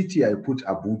 the city I put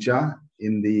Abuja,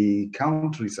 in the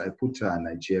countries I put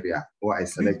Nigeria, or I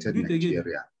selected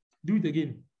Nigeria. Do it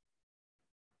again.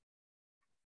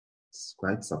 It's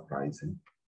quite surprising.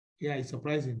 Yeah, it's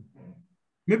surprising.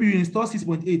 Maybe you install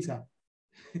 6.8, sir.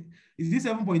 Is this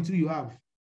 7.2 you have?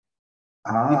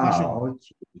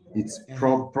 Okay. It's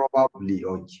probably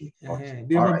okay.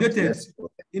 They've updated.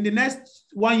 In the next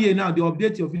 1 year now, they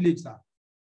update your village, sir.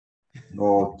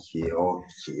 Okay.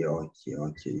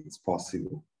 It's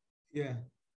possible. Yeah.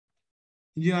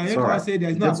 I say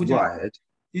there's no Abuja. Go ahead.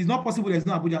 It's not possible there's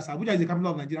no Abuja, sir. Abuja is the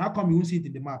capital of Nigeria. How come you won't see it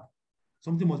in the map?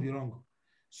 Something must be wrong.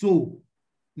 So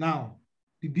now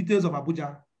the details of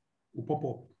Abuja will pop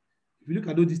up. If you look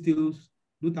at those details,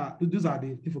 those are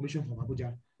the information from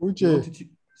Abuja. Uche.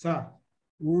 Sir.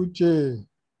 Uche.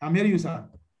 I'm hearing you, sir.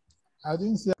 I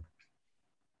didn't say.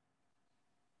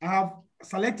 I have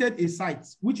selected a site,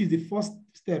 which is the first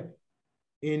step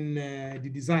in the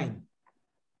design.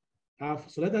 I've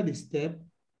selected the step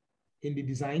in the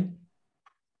design.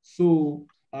 So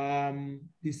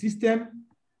the system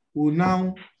will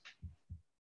now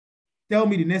tell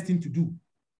me the next thing to do.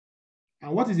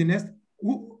 And what is the next?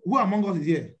 Who among us is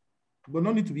here? But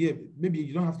no need to be here. Maybe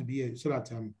you don't have to be here so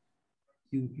that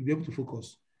you'll be able to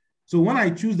focus. So when I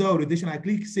choose the orientation, I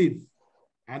click save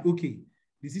and okay.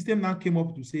 The system now came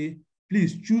up to say,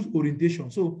 please choose orientation.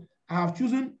 So I have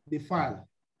chosen the file,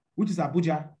 which is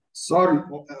Abuja. Sorry.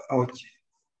 Okay.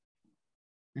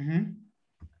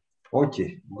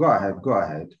 Okay. Go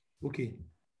ahead. Okay.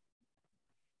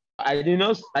 I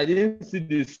didn't see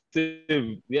the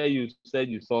save where you said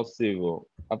you saw save.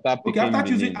 Okay,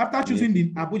 after choosing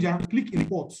the Abuja, click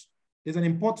import. There's an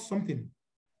import something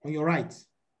on your right.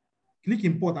 Click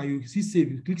import and you see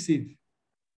save. You click save.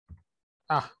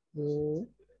 Let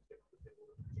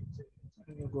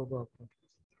me go back.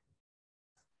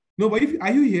 No, but if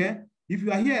are you here? If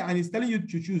you are here and it's telling you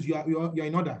to choose, you're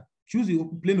in order. Choose the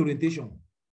plane orientation.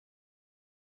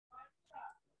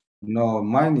 No,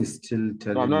 mine is still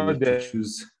telling me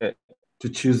to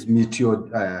choose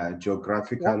meteor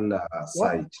geographical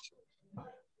site.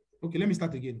 Okay, let me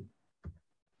start again.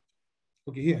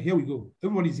 Okay, here we go.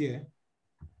 Everybody's here.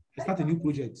 I start a new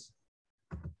project.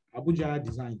 Abuja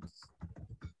design.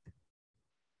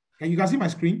 You can see my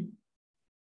screen?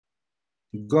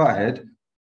 Go ahead.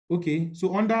 Okay,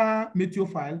 so under Meteor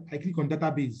file, I click on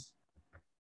database.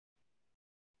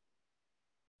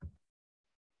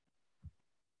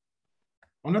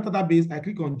 On that database, I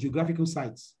click on geographical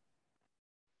sites.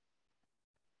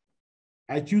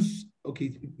 I choose,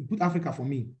 okay, put Africa for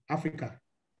me, Africa.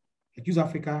 I choose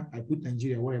Africa, I put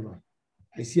Nigeria, wherever.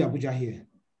 I see Abuja here.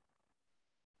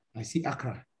 I see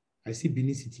Accra. I see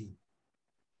Benin City.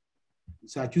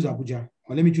 So I choose Abuja,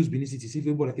 or let me choose Benin City. See if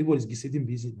everybody is setting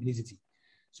Benin City.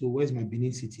 So where's my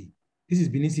Benin City? This is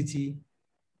Benin City,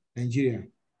 Nigeria.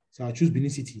 So I choose Benin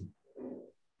City.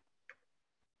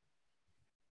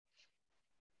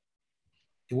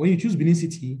 And when you choose Benin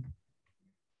City,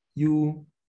 you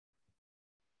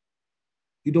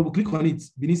double click on it.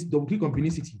 Double click on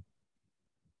Benin City.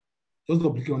 Just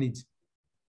double click on it.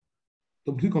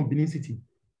 Double click on Benin City.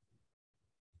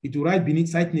 It will write Benin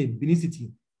site name, Benin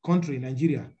City, country,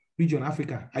 Nigeria, region,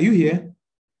 Africa. Are you here?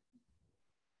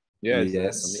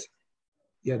 Yes.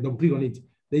 Yeah, double click on it.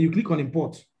 Then you click on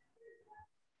import.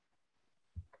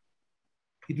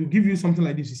 It will give you something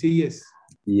like this. You say yes.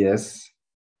 Yes.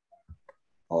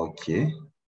 Okay.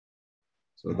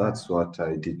 So that's what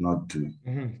I did not do.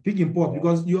 Click import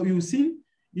because you see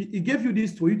it gave you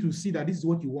this for you to see that this is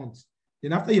what you want.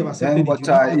 Then after you have accepted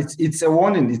it's a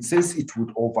warning. It says it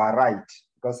would overwrite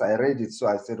because I read it. So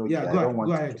I said, okay, I don't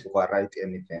want it to overwrite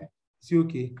anything. See,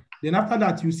 okay. Then after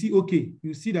that, you see, okay.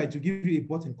 You see that to give you a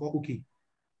button called okay.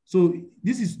 So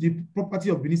this is the property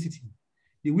of Benin City.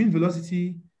 The wind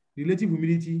velocity, relative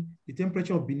humidity, the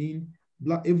temperature of Benin,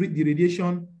 the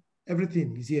radiation,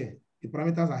 everything is here. The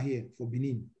parameters are here for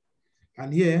Benin.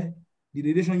 And here, the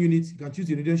radiation unit, you can choose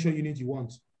the radiation unit you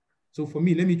want. So for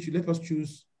me, let us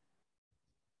choose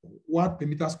watt per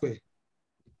meter square.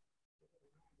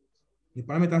 The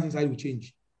parameters inside will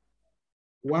change.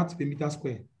 Watt per meter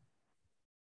square.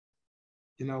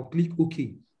 Then I'll click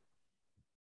OK.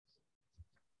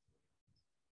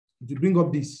 To bring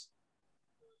up this,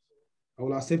 I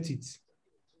will accept it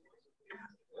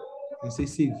and say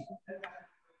save.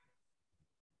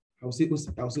 I'll say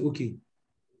okay.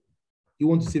 You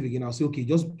want to save again? I'll say okay.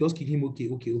 Just click him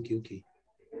okay.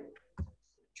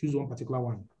 Choose one particular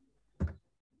one.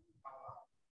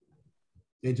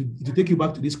 Then to take you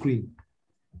back to this screen.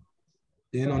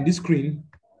 Then on this screen,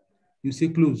 you say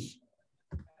close.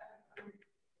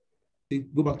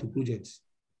 Go back to projects.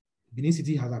 Benin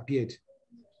City has appeared.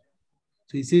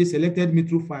 So it says selected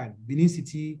metro file, Benin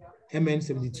City,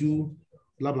 MN72,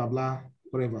 blah, blah, blah,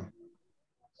 whatever.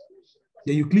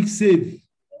 Then you click save.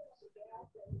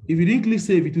 If you didn't click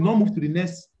save, it will not move to the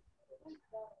next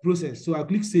process. So I'll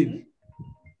click save.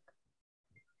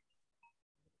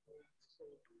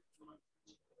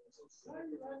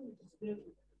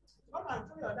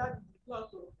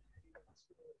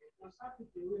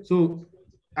 So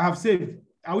I have saved.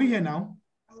 Are we here now?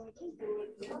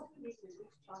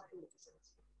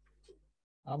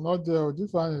 I'm not there.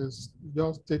 This one is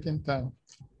just taking time.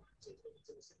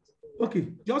 Okay,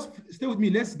 just stay with me.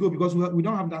 Let's go because we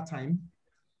don't have that time.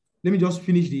 Let me just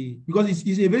finish because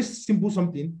it's a very simple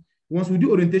something. Once we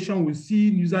do orientation, we'll see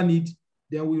user need,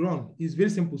 then we run. It's very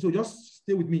simple. So just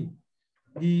stay with me.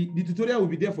 The tutorial will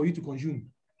be there for you to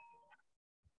consume.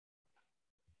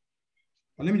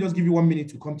 But let me just give you 1 minute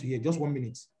to come to here. Just 1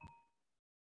 minute.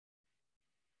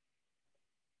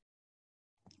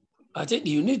 I think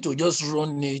you need to just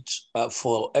run it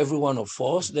for every one of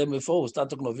us. Then before we start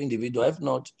talking of individual, if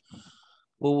not,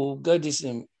 we will get this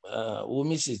in, we'll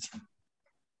miss it.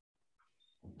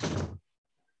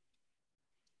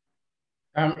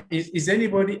 Is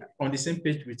anybody on the same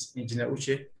page with Engineer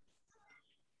Uche?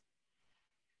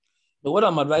 But what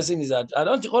I'm advising is that I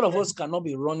don't think all of us cannot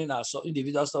be running our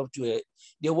individual software.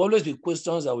 There will always be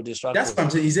questions that will distract us. That's what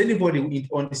I'm saying. Is anybody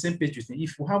on the same page with me?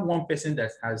 If we have one person that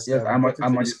has... Yes, I'm on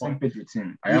the same page with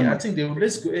him. I think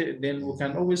let's go, then we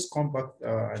can always come back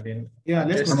and then... Yeah,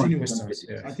 let's continue.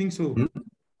 I think so.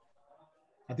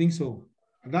 I think so.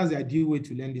 And that's the ideal way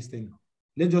to learn this thing.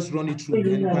 Let's just run it through.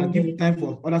 Then you can give time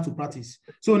for others to practice.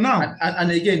 So now,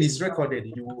 and again, it's recorded.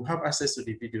 You will have access to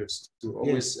the videos to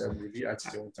always review at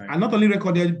your own time. And not only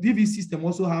recorded, PV system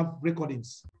also have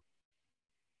recordings.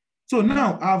 So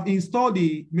now I've installed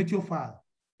the material file.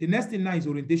 The next thing now is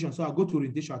orientation. So I'll go to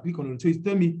orientation. I'll click on orientation. So it's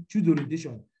telling me choose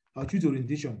orientation. I'll choose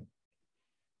orientation.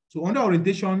 So under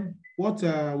orientation, what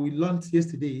we learned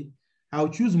yesterday, I'll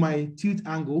choose my tilt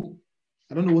angle.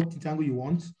 I don't know what tilt angle you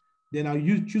want. Then I'll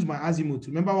choose my azimuth.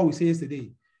 Remember what we said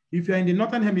yesterday. If you're in the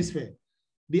northern hemisphere,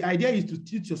 the idea is to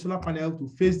tilt your solar panel to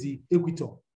face the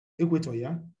equator,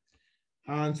 yeah?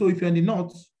 And so if you're in the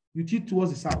north, you tilt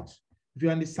towards the south. If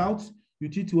you're in the south, you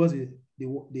tilt towards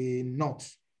the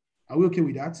north. Are we okay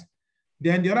with that?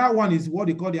 Then the other one is what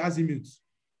they call the azimuth.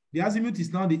 The azimuth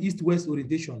is now the east-west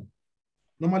orientation.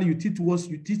 Normally you tilt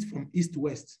from east to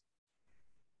west.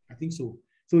 I think so.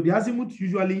 So the azimuth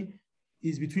usually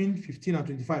is between 15 and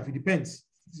 25. It depends.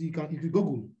 So if you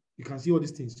Google, you can see all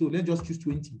these things. So let's just choose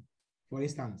 20, for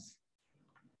instance.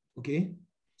 Okay.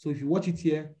 So if you watch it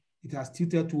here, it has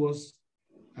tilted towards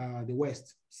the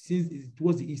west, since it's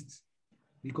towards the east,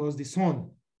 because the sun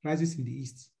rises in the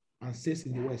east and sets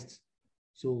in the west.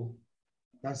 So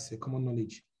that's a common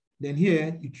knowledge. Then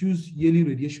here you choose yearly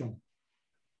radiation.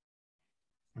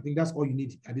 I think that's all you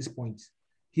need at this point.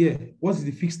 Here, what is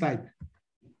the fixed type?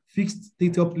 Fixed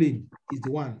data plane is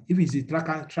the one. If it's a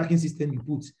tracking system, you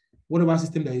put whatever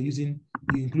system that you're using,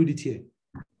 you include it here.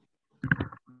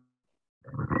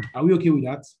 Are we okay with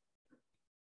that?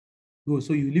 Go.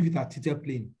 So you leave it at theta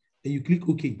plane, then you click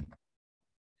OK.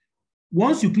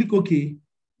 Once you click OK,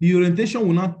 the orientation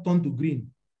will not turn to green.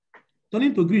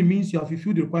 Turning to green means you have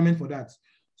fulfilled the requirement for that.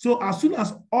 So as soon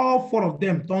as all 4 of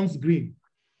them turns green,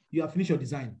 you have finished your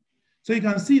design. So you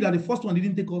can see that the first one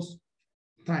didn't take us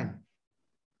time.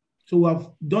 So we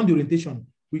have done the orientation.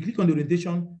 We click on the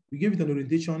orientation. We give it an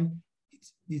orientation.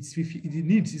 The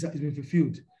needs has been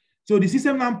fulfilled. So the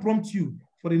system now prompts you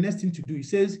for the next thing to do. It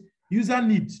says user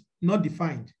need not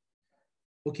defined.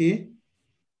 Okay.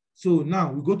 So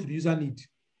now we go to the user need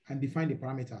and define the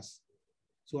parameters.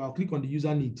 So I'll click on the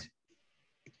user need.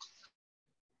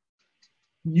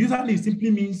 User need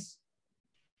simply means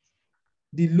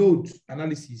the load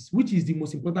analysis, which is the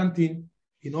most important thing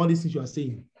in all these things you are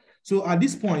saying. So at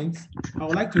this point, I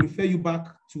would like to refer you back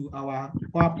to our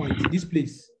PowerPoint, this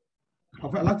place.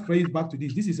 I'd like to refer you back to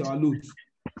this. This is our load.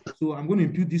 So I'm going to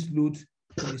impute this load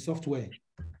from the software.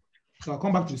 So I'll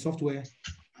come back to the software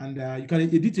and you can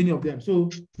edit any of them. So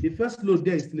the first load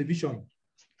there is television,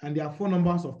 and there are 4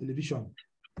 numbers of television.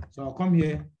 So I'll come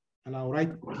here and I'll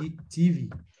write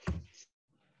TV.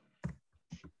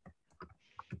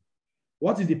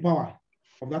 What is the power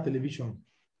of that television?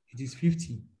 It is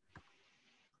 50.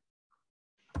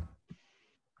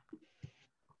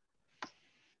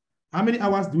 How many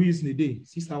hours do we use in a day?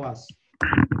 6 hours.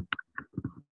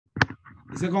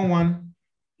 The second one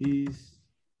is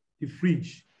the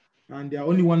fridge, and there are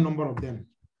only 1 number of them.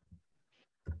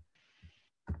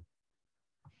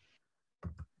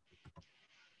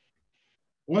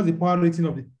 What's the power rating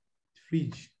of the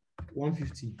fridge?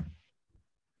 150.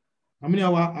 How many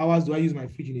hours do I use my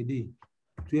fridge in a day?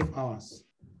 12 hours.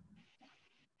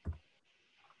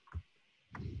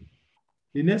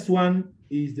 The next one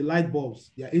is the light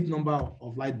bulbs. There are 8 number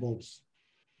of light bulbs.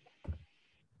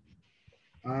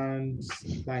 And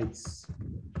lights.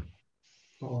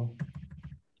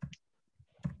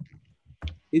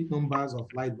 8 numbers of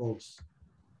light bulbs.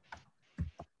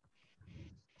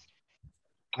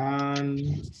 And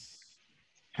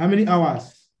how many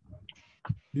hours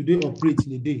do they operate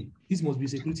in a day? This must be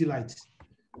security lights.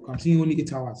 I'm seeing only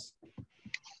 8 hours.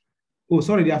 Oh,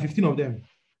 sorry, there are 15 of them.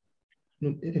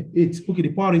 No, 8. Okay, the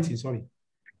power rating, sorry.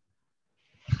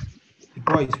 The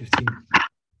power is 15.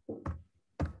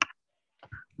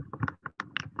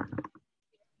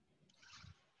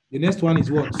 The next one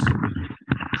is what?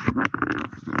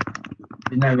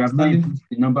 Now we have not put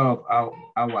the number of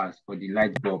hours for the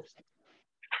light bulbs.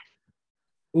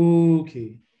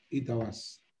 Okay, 8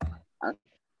 hours.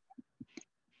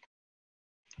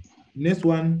 Next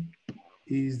one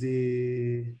is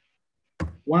the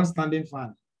one standing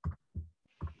fan.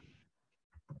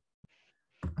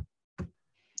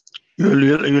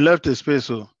 You left a space,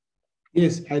 so.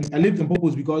 Yes, I left on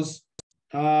purpose because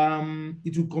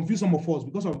it will confuse some of us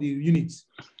because of the units.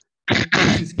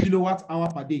 This is kilowatt hour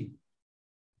per day.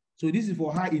 So this is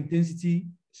for high intensity,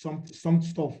 some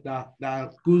stuff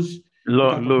that goes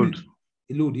load.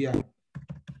 A load, yeah.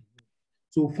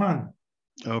 So fan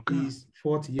okay. is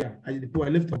 40, yeah. I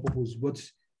left on purpose, but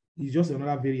it's just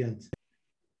another variant.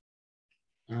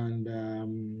 And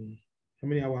how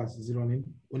many hours is it running?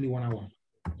 Only 1 hour.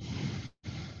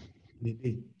 in a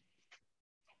day.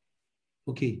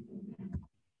 Okay.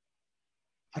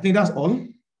 I think that's all.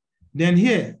 Then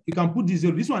here, you can put this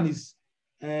zero. This one is,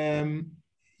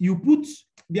 you put,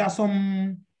 there are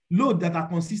some load that are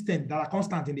consistent, that are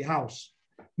constant in the house.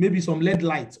 Maybe some LED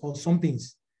lights or some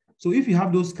things. So if you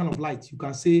have those kind of lights, you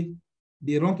can say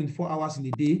they run 24 hours in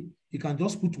a day. You can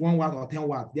just put 1 watt or 10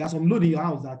 watt. There are some load in your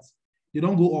house that they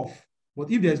don't go off.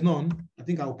 But if there's none, I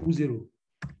think I'll put 0.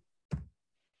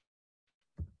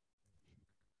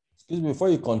 Excuse me, before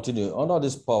you continue, under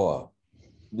this power,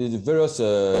 the various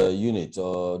units,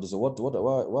 what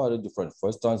are they different? For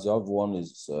instance, you have one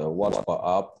is watts per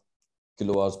app,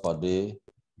 kilowatts per day,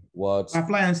 watts.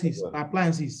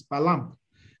 Appliances per lamp.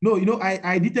 No, you know,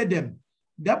 I edited them.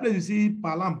 That place you see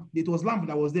per lamp, it was lamp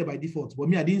that was there by default, but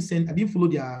me, I didn't follow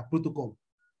their protocol.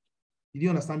 Did you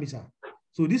understand me, sir?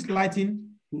 So this lighting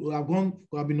will have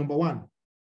been number 1.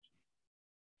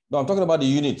 No, I'm talking about the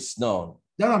units now.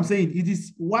 That's what I'm saying. It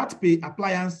is watt per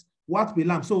appliance, watt per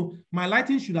lamp. So my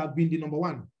lighting should have been the number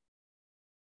 1.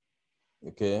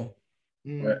 Okay.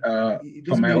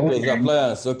 For my own end,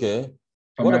 appliance, okay.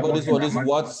 What about this one? Is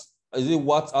it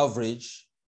watt average?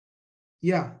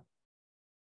 Yeah.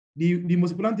 The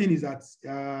most important thing is that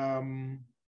at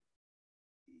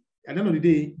the end of the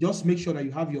day, just make sure that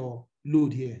you have your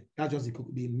load here. That's just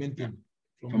the main thing.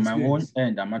 For my own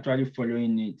end, I'm actually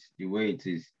following it the way it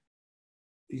is.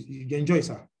 You enjoy,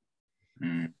 sir. But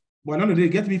at the end of the day,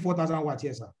 get me 4,000 watts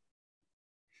here, sir.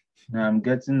 I'm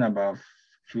getting about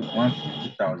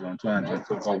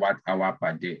 150,224 watt-hour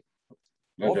per day.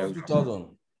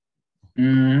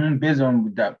 150,000. Based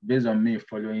on that, based on me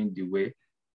following the way.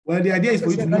 Well, the idea is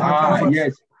for you to know.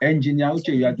 Yes, engineer,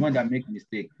 okay, you are the one that make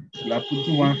mistake. You are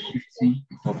putting 150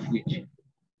 for fridge.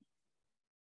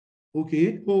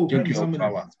 Okay. Oh, check your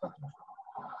power.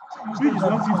 Fridge is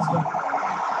 150.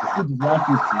 Fridge is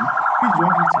 150. Fridge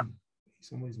is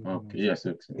 150. Okay, yes,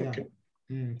 okay.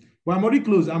 Yeah. But I'm already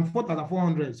close. I'm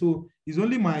 4,400. So it's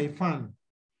only my fan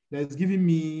that's giving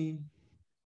me.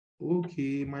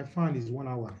 Okay, my fan is 1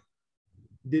 hour.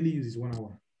 Daily use is 1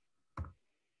 hour.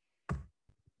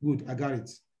 Good, I got it.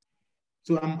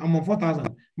 So I'm on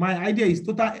 4,000. My idea is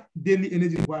total daily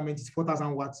energy requirement is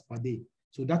 4,000 watts per day.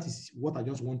 So that is what I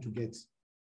just want to get.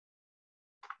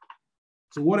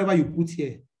 So whatever you put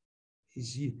here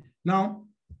is you. Now,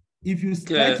 if you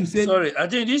try to say... Sorry, I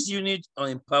think this unit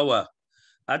in power,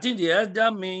 I think the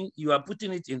other mean you are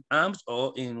putting it in amps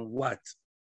or in watt.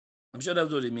 I'm sure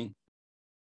that's what they mean.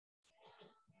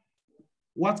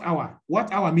 Watt hour.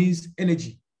 Watt hour means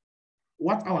energy.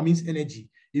 Watt hour means energy.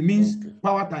 It means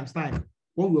power times time.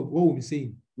 What we'll be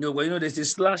saying. No, but you know, there's a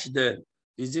slash there.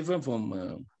 It's different from...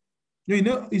 No, you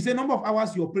know, it's the number of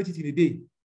hours you operate it in a day.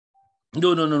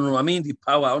 No. I mean the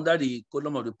power, under the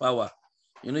column of the power.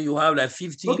 You know, you have like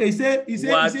 50. Okay, you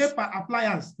say per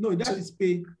appliance. No, that is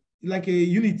pay like a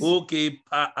unit. Okay,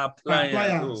 per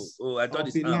appliance. Oh, I thought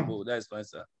it's amp. Oh, that's fine,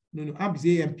 sir. No, amp is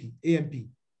AMP.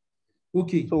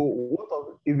 Okay. So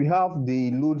what if we have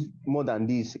the load more than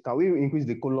this? Can we increase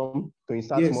the column to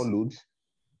insert more loads?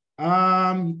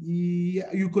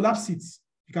 Yeah, you collapse it.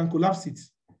 You can collapse it.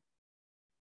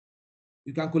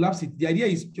 The idea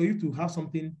is for you to have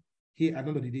something here at the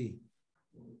end of the day.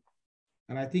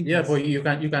 And I think but you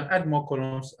can add more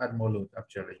columns, add more load.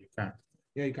 Actually, you can.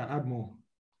 Yeah, you can add more.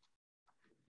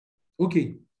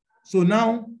 Okay. So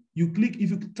now you click. If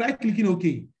you try clicking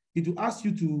OK, it will ask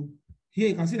you to. Here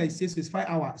you can see that it says specify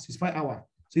hour. So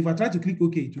if I try to click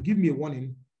OK, to give me a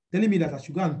warning telling me that I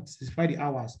should go and specify the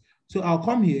hours. So I'll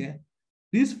come here.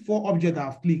 These 4 objects that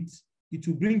I've clicked, it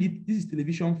will bring it. This is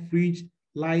television, fridge,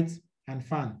 light, and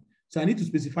fan. So I need to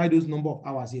specify those number of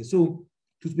hours here. So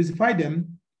to specify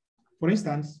them, for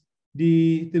instance,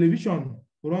 the television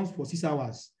runs for 6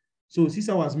 hours. So 6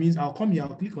 hours means I'll come here,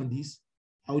 I'll click on this,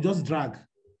 I'll just drag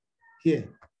here.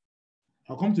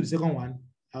 I'll come to the second one,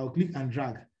 I'll click and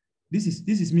drag. This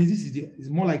is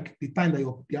more like the time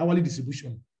that the hourly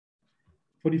distribution.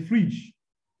 For the fridge,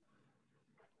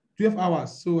 12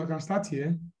 hours. So I can start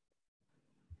here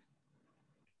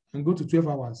and go to 12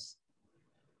 hours.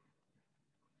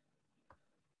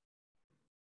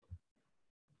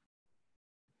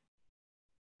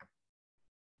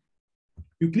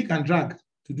 You click and drag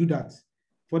to do that.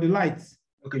 For the lights,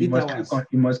 okay,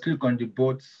 you must click on the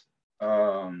both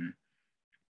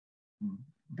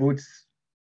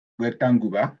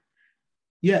rectangle.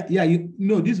 Yeah. You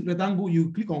know this rectangle.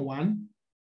 You click on one.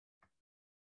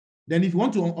 Then if you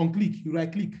want to unclick, you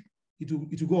right click. It will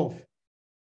go off.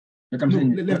 Like I'm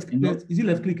saying, left. Is it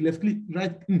left click? Left click.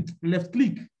 Right. Left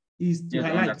click is to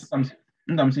highlight.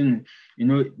 And I'm saying, you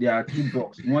know, there are two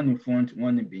boxes, one in front,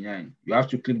 one in behind. You have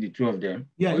to click the two of them.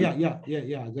 Yeah,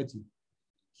 I get you.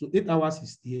 So 8 hours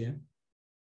is here.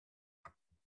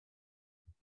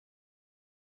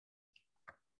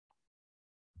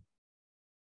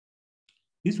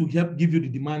 This will help give you the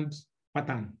demand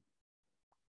pattern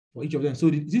for each of them. So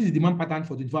this is demand pattern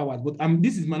for 24 hours, but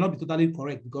this might not be totally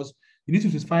correct because you need to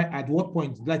specify at what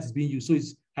point the light is being used. So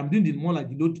I'm doing the more like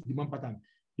the load demand pattern.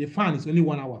 The fan is only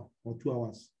 1 hour or 2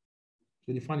 hours.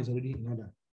 So the fan is already in order.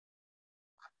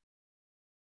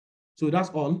 So that's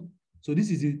all. So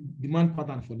this is the demand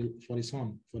pattern for the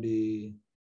sun, for the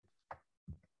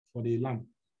lamp,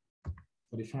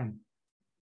 for the fan.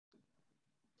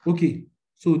 Okay.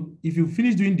 So if you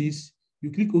finish doing this,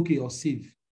 you click OK or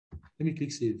save. Let me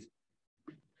click save.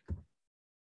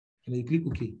 And then you click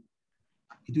OK.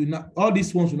 It will not, all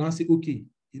these ones will now say OK.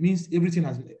 It means everything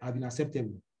has been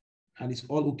acceptable and it's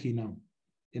all OK now.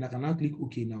 Then I can now click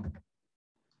OK now.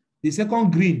 The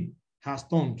second green has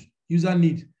turned. User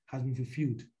need has been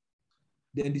fulfilled.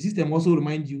 Then the system also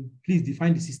reminds you, please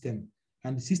define the system.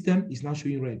 And the system is now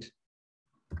showing red.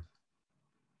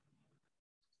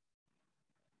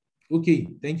 Okay,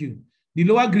 thank you. The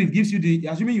lower grid gives you the,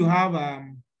 assuming you have,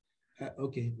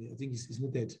 okay, I think it's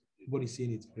noted. Everybody's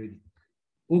saying it already.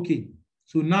 Okay,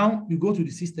 so now you go to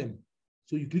the system.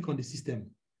 So you click on the system.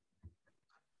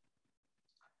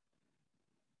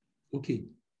 Okay,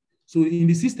 so in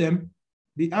the system,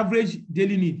 the average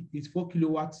daily need is 4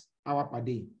 kilowatts hour per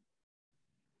day.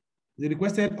 The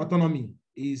requested autonomy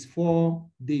is 4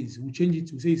 days. We'll change it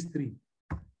to say it's 3.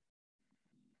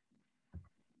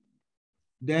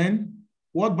 Then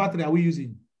what battery are we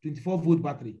using? 24-volt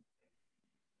battery.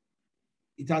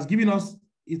 It has given us,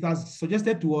 it has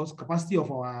suggested to us capacity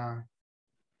of our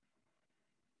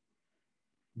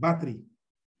battery.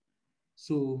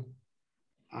 So,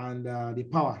 and the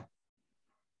power.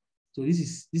 So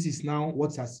this is now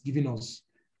what it has given us.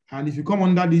 And if you come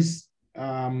under this,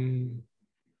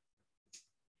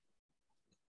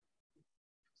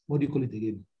 what do you call it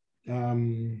again?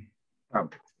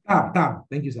 Tab.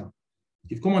 Thank you, sir.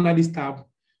 If you come under this tab,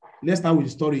 let's start with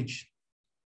storage.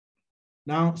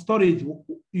 Now, storage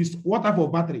is what type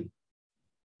of battery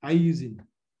are you using?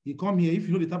 You come here, if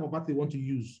you know the type of battery you want to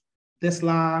use,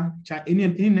 Tesla,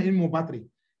 any more battery,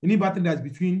 any battery that's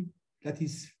between, that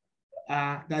is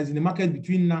in the market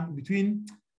between I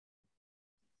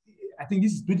think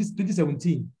this is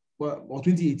 2017 or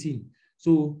 2018.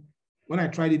 So when I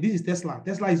tried it, this is Tesla.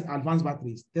 Tesla is advanced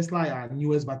batteries. Tesla are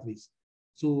newest batteries.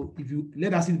 So if you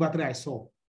lead acid battery I saw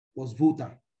was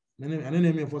Volta. I don't know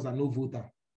many of us that know Volta.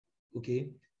 Okay.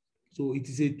 So it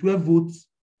is a 12-volt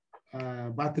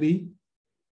battery,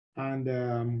 and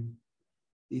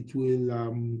it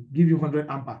will give you 100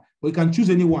 ampere. But you can choose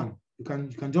any one. You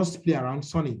can just play around.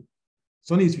 Sony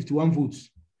is 51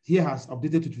 volts. Here has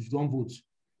updated to 51 volts.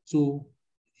 So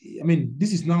I mean,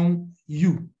 this is now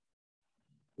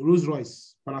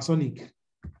Rolls-Royce, Panasonic.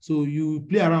 So you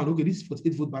play around. Okay, this is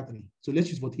 48-volt battery. So let's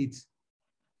use 48.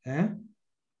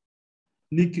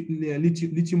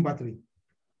 Lithium battery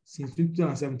since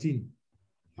 2017.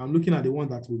 I'm looking at the one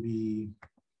that will be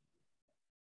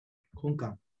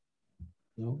Conca.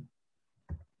 You know?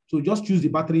 So just choose the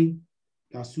battery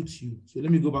that suits you. So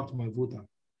let me go back to my Volta.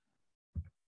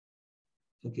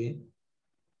 Okay.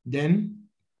 Then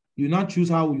you now choose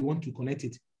how you want to connect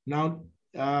it. Now,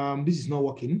 this is not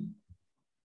working.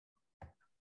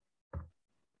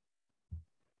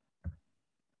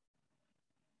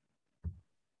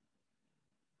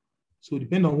 So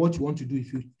depending on what you want to do,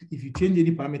 if you change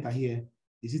any parameter here,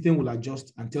 the system will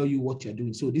adjust and tell you what you're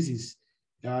doing. So this is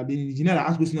the engineer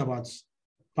asked question about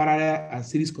parallel and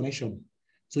series connection.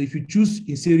 So if you choose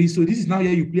in series, so this is now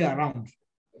here you play around.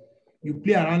 You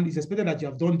play around. It's expected that you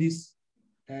have done this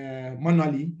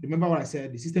manually. Remember what I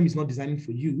said, the system is not designing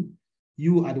for you.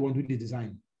 You are the one doing the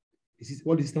design. This is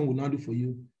what the system will now do for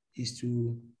you is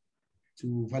to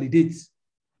validate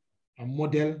and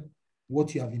model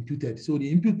what you have imputed. So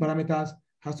the input parameters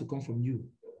has to come from you.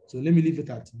 So let me leave it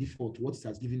at default, what it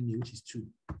has given me, which is 2.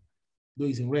 Though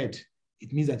it's in red,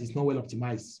 it means that it's not well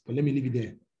optimized, but let me leave it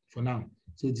there for now.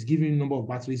 So it's giving number of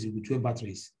batteries with 12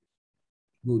 batteries.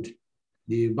 Good.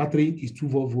 The battery is 2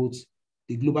 volts.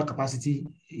 The global capacity,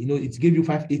 you know, it gave you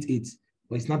 588,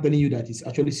 but it's not telling you that it's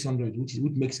actually 600, which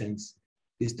would make sense.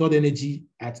 The stored energy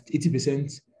at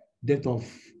 80% depth of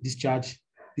discharge.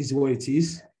 This is what it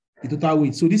is. The total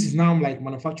weight. So this is now like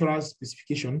manufacturer's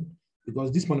specification,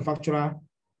 because this manufacturer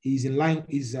is in line,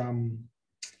 has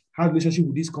a relationship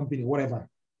with this company, whatever.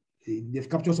 They've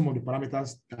captured some of the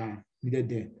parameters that are needed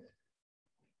there.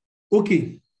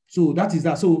 Okay, So that is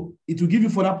that. So it will give you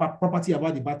further property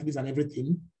about the batteries and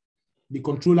everything, the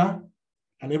controller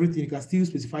and everything. You can still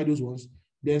specify those ones.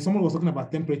 Then someone was talking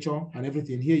about temperature and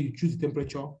everything. Here you choose the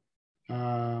temperature,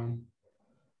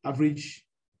 average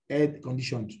air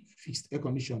conditioned, fixed air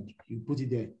conditioned. You put it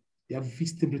there. The have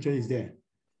fixed temperature is there.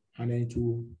 And then it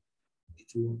will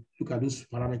look at those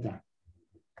parameters.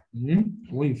 And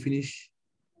when you finish,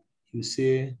 you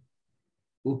say,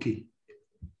 okay.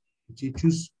 You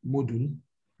choose module,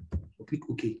 or click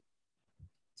OK.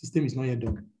 System is not yet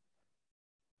done.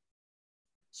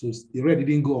 So the red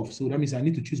didn't go off. So that means I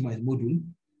need to choose my module.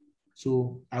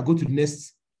 So I go to the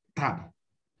next tab.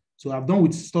 So I've done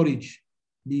with storage.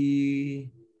 The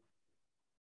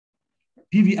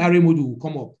PV array module will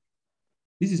come up.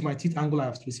 This is my teeth angle I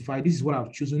have specified. This is what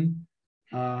I've chosen.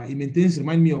 It maintains,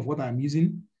 remind me of what I'm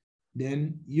using.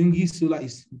 Then Yungi Sola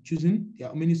is chosen. There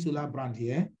are many solar brand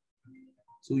here.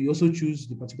 So you also choose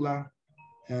the particular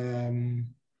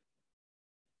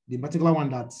one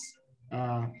that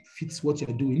fits what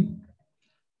you're doing.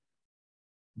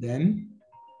 Then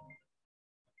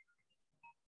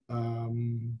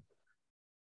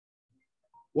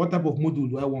what type of module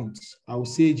do I want? I will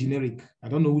say generic. I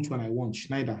don't know which one I want,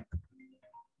 Schneider,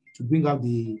 to bring out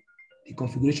the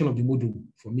configuration of the module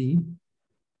for me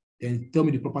and tell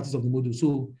me the properties of the module.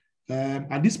 So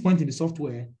at this point in the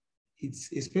software,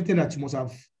 it's expected that you must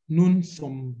have known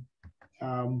some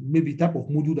maybe type of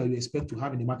module that you expect to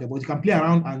have in the market, but you can play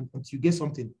around and until you get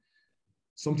something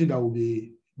that will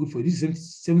be good for you. This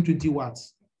is 720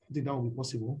 watts. I think that will be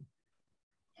possible.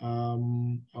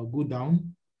 I'll go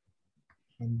down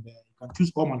and you can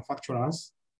choose all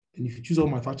manufacturers. And if you choose all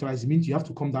manufacturers, it means you have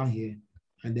to come down here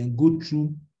and then go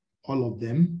through all of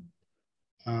them,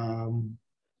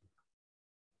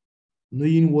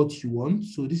 knowing what you want.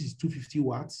 So this is 250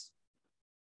 watts,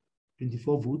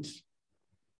 24 volts.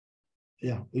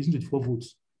 Yeah, using 24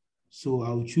 volts. So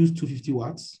I'll choose 250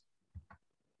 watts.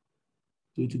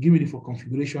 So to give me the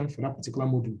configuration for that particular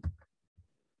module.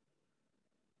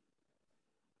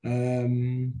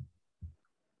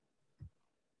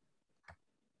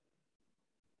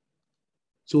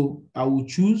 So I will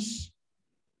choose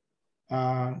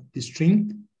the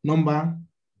string number,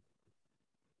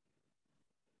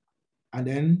 and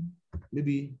then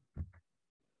maybe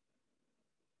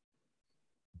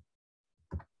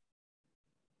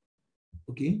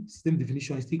okay, system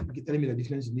definition is still telling me that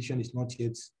definition is not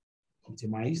yet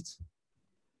optimized.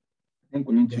 I think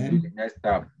we need to do the next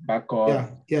tab,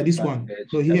 backup. Yeah, this one.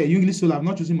 So here, usually Solar, I'm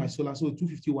not choosing my Solar, so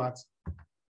 250 watts,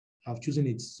 I've chosen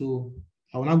it. So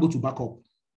I will now go to backup.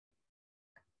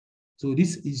 So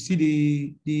this, you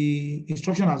see the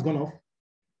instruction has gone off.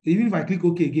 Even if I click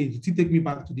OK again, it will take me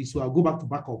back to this. So I'll go back to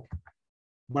backup.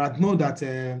 But I know that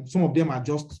some of them are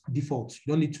just default.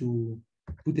 You don't need to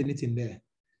put anything there.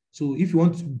 So if you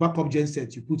want to backup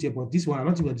genset, you put here, but this one, I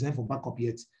don't think we're designed for backup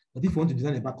yet. But if you want to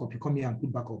design a backup, you come here and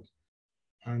put backup.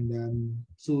 And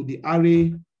so the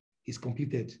array is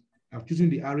completed. I've chosen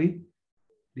the array,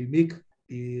 they make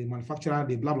the manufacturer,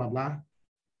 the blah, blah, blah.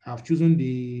 I've chosen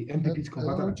the MPPT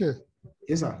converter. Okay.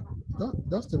 Yes, sir.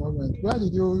 Just a moment. Where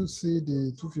did you see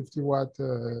the 250 watt?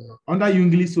 Under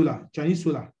Yungli Solar, Chinese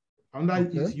Solar. Under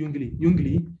is Yungli.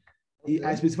 Yungli. Okay.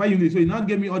 I specify Yungli. So it now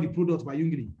gave me all the products by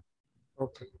Yungli.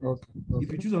 Okay.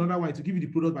 If you choose another one, to give you the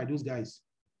product by those guys.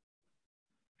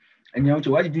 And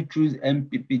why did you choose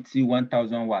MPPT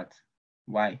 1000 watts?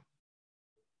 Why?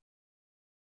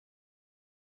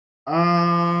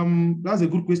 That's a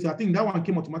good question. I think that one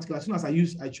came automatically. As soon as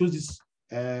I chose this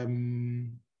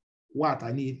watt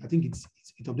I need, I think it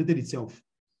updated itself.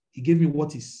 It gave me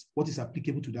what is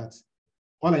applicable to that.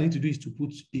 All I need to do is to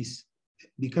put this,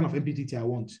 the kind of MPPT I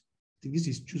want. I think this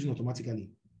is choosing automatically.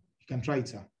 You can try it,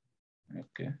 sir.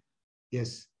 Okay.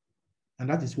 Yes. And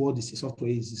that is what this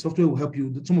software is. The software will help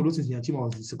you. Some of those things in your team I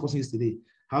was discussing yesterday.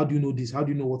 How do you know this? How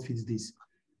do you know what fits this?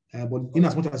 But in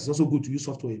as much as it's also good to use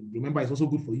software, remember it's also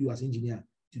good for you as an engineer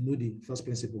to know the first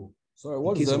principle. Sorry,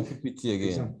 what is MPPT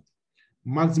again?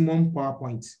 Maximum power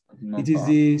point. It is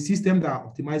the system that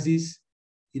optimizes,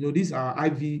 these are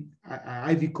IV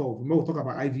curve. Remember we talk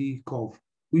about IV curve,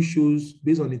 which shows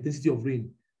based on the intensity of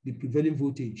rain, the prevailing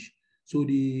voltage. So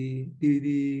the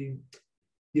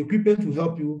equipment will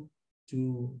help you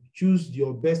to choose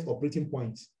your best operating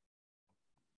point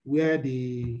where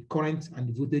the current and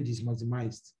the voltage is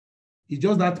maximized. It's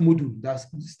just that module that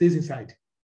stays inside.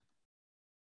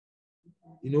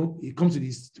 It comes to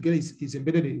this together, it's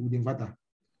embedded with the inverter.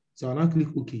 So I'll now click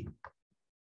OK.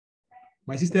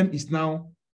 My system is now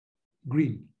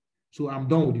green. So I'm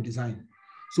done with the design.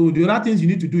 So the other things you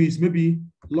need to do is maybe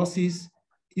losses,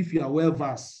 if you are well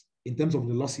versed in terms of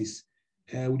the losses.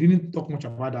 We didn't talk much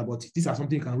about that, but these are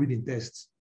something you can read in tests.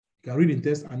 You can read in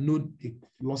tests and know the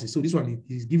losses. So this one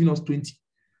is giving us 20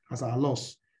 as our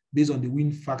loss based on the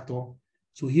win factor.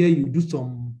 So here you do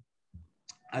some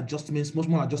adjustments,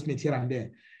 small adjustments here and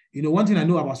there. You know, one thing I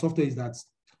know about software is that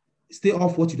stay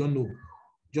off what you don't know.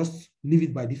 Just leave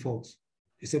it by default,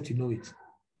 except you know it.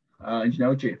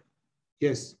 Engineer Uche.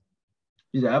 Yes.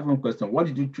 Please, I have one question. What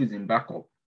did you choose in backup?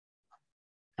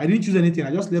 I didn't choose anything.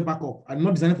 I just left backup. I'm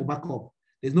not designing for backup.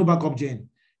 There's no backup gen.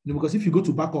 You know, because if you go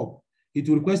to backup, it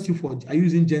will request you for, are you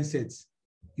using gen sets?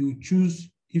 You choose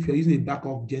if you're using a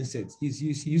backup gen set. He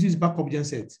uses backup gen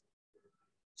set.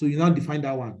 So you now define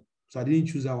that one. So I didn't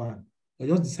choose that one. I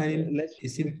just deciding. Let's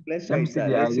let me see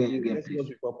the idea you get.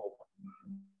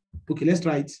 Okay, let's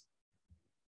try it.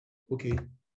 Okay.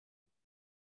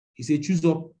 He said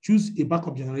choose a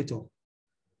backup generator.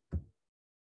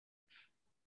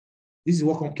 This is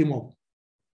what came up.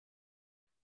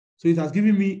 So it has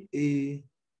given me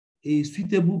a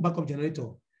suitable backup generator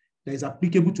that is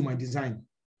applicable to my design.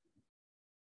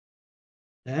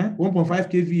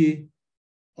 1.5 kVA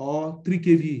or 3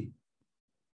 kVA.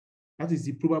 That is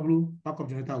the probable backup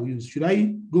generator I'll use. Should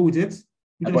I go with it?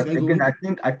 But again,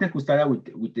 I think we started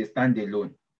with a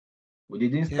standalone. We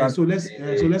didn't start. So let's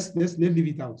leave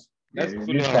it out. Let's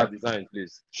fully our design,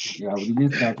 please. Yeah, we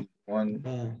didn't start with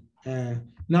one.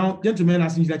 Now, gentlemen,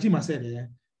 as Engineer Chima said,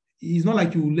 it's not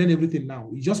like you learn everything now.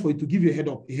 It's just for you to give you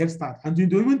a head start, and to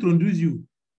even introduce you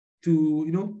to,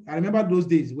 you know, I remember those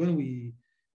days when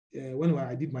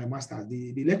I did my master's,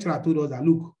 the lecturer told us that,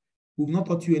 look, we've not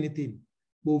taught you anything,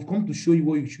 but we've come to show you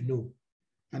what you should know.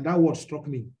 And that word struck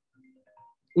me.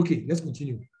 Okay, let's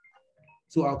continue.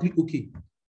 So I'll click OK.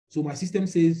 So my system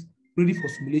says ready for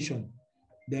simulation.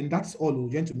 Then that's all,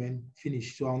 gentlemen,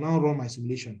 finished. So I'll now run my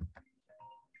simulation.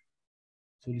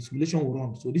 So the simulation will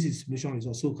run. So this is simulation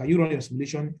result. So can you run your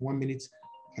simulation in 1 minute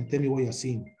and tell me what you're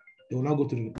seeing? They will now go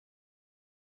to the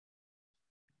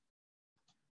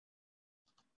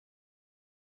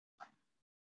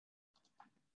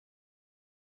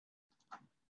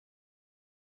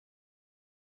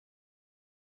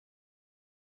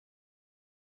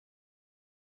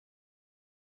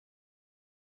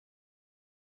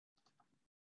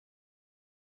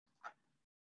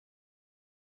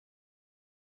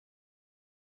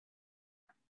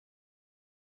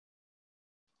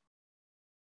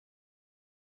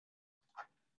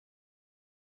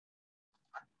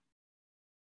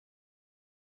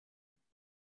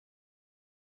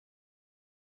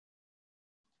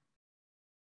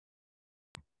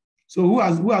So who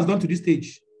has done to this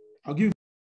stage? I'll give.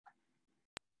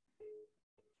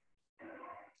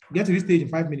 Get to this stage in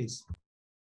 5 minutes.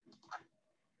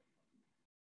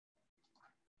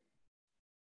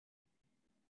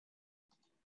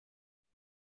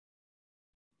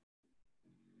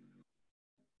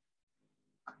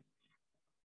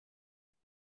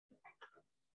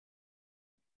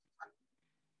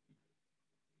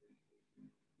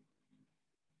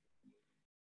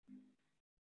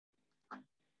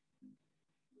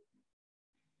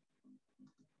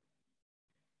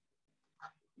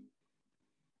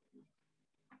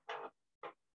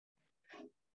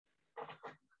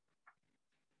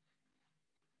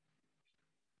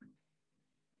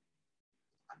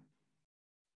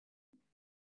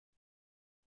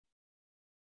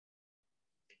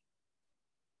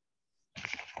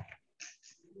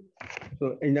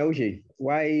 So, Inauji,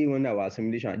 why when our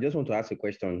simulation? I just want to ask a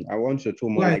question. I want to throw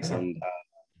more light on.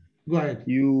 Go ahead.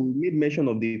 You made mention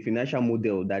of the financial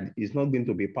model that is not going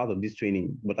to be part of this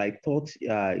training, but I thought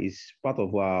it's part of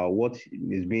what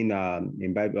is being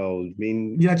imbibed or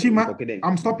being. Chima,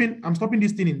 I'm stopping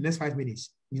this thing in the next 5 minutes.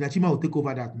 Chima will take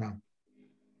over that now.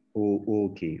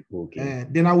 Oh, okay.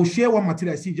 Then I will share one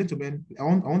material. See, gentlemen, I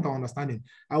want our understanding.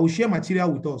 I will share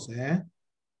material with us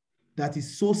that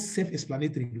is so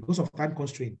self-explanatory because of time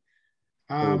constraint.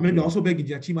 Maybe I also beg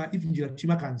Engineer Chima, if Engineer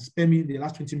Chima can spare me the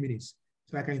last 20 minutes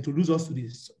so I can introduce us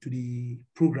to the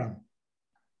program.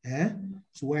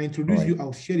 So when I introduce you,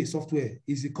 I'll share the software.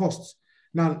 Is the cost.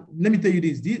 Now, let me tell you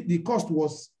this. The cost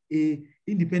was an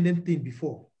independent thing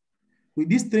before. With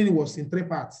this training was in 3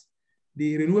 parts.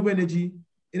 The renewable energy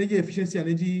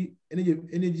efficiency,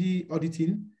 energy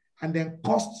auditing, and then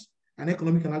cost and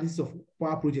economic analysis of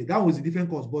power project. That was a different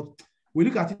cost, but we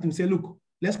look at it and say, look,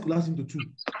 let's collapse into 2.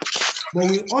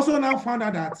 But we also now found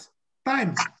out that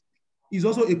time is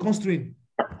also a constraint.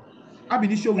 Ab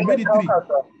initio, we made it 3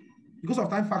 because of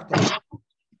time factor.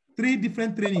 3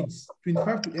 different trainings,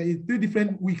 25 to 3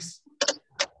 different weeks.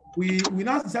 We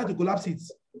now decided to collapse it.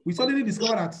 We suddenly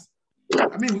discovered that,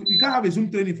 I mean, we can't have a Zoom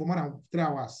training for more than 3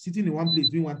 hours, sitting in one place,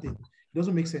 doing one thing. It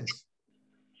doesn't make sense.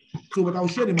 So, but I'll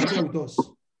share the material with us.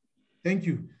 Thank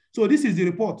you. So this is the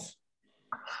report.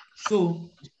 So,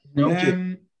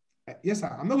 yes,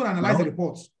 sir. I'm not going to analyze the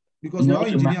report because we're all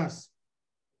engineers.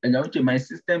 And okay, my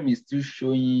system is still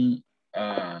showing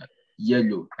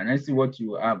yellow. Can I see what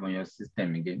you have on your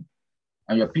system again?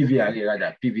 On your PVRA,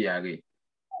 rather, PVRA.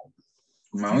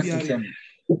 My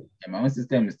own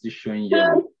system is still showing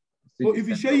yellow. So if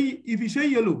you show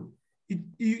yellow,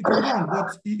 it will run,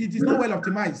 but it is not well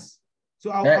optimized. So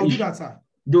I'll do that, sir.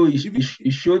 Though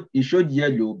it showed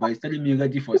yellow, but it's telling me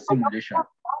ready for simulation.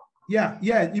 Yeah,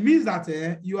 it means that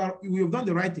you have done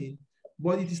the right thing,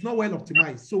 but it is not well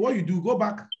optimized. So what you do, go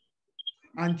back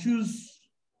and choose.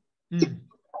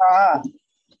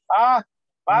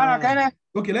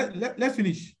 Okay, let's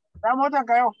finish.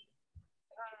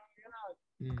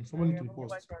 Someone need to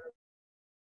post.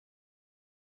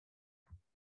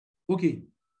 Okay.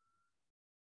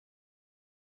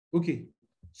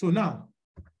 So now,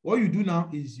 what you do now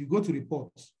is you go to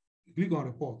reports. You click on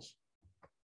reports.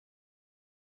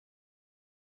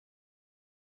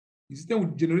 The system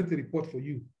will generate a report for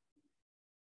you.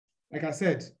 Like I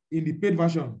said, in the paid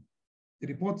version, the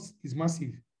report is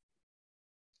massive.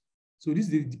 So this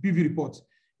is the PV report.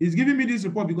 It's giving me this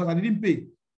report because I didn't pay.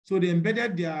 So they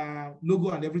embedded their logo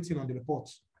and everything on the report.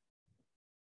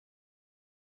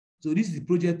 So this is the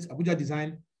project, Abuja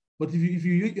design. But if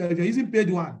you're using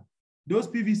paid one, those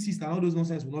PVCs and all those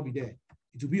nonsense will not be there.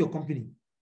 It will be your company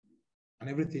and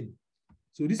everything.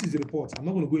 So this is the report. I'm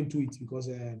not going to go into it because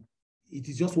it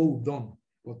is just what we've done.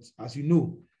 But as you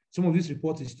know, some of this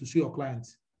report is to show your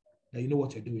clients that you know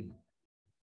what you're doing.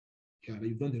 Yeah, that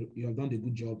you have done the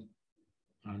good job.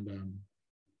 And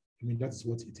I mean, that's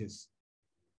what it is.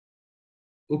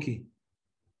 Okay.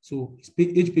 So it's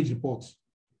page report.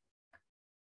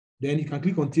 Then you can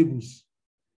click on tables.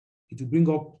 It will bring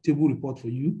up table report for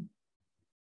you.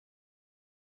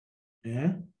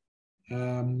 Yeah.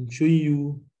 Showing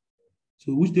you.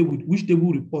 So which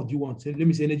table report do you want? So let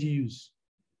me say energy use.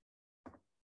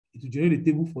 It will generate a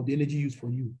table for the energy use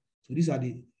for you. So these are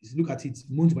look at it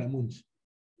month by month.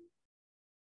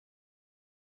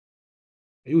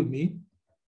 Are you with me?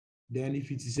 Then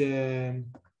if it is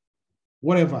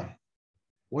whatever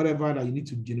that you need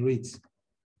to generate,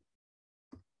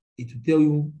 it will tell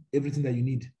you everything that you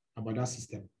need about that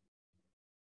system.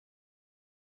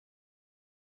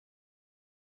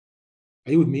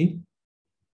 Are you with me?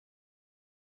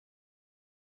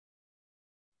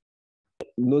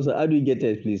 No, sir. How do you get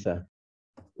it, please, sir?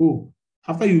 Oh,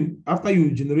 after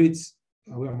you generate,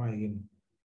 where am I again?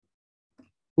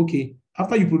 Okay,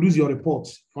 after you produce your report,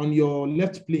 on your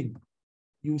left plane,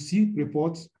 you see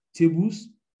reports, tables,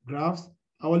 graphs,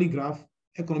 hourly graph,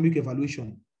 economic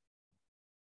evaluation.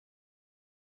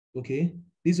 Okay,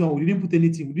 this one we didn't put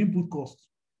anything, we didn't put cost.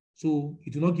 So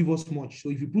it will not give us much. So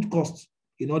if you put cost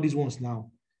in all these ones now,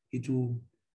 it will,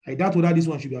 I doubt whether this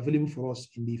one should be available for us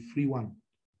in the free one.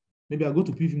 Maybe I'll go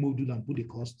to PV module and put the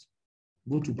cost,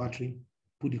 go to battery,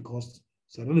 put the cost.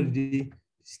 So at the end of the day, the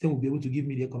system will be able to give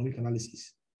me the economic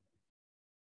analysis.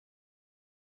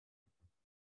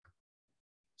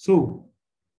 So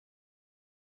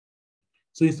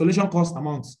installation cost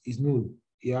amount is null,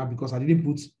 yeah, because I didn't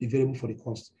put the variable for the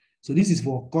cost. So this is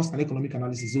for cost and economic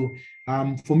analysis. So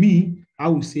for me, I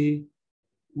would say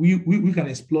we can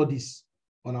explore this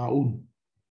on our own.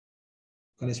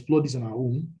 Can explore this on our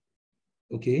own.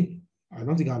 Okay, I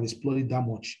don't think I've explored it that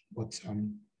much, but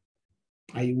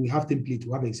we have template,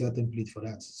 we have Excel template for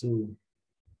that. So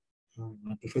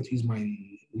I prefer to use my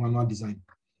manual design.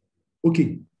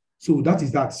 Okay, so that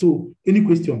is that. So any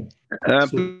question?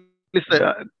 Please,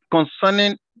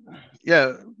 concerning,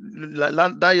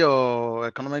 that your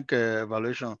economic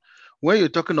evaluation, when you're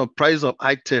talking of price of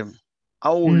item,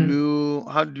 how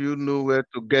do you know where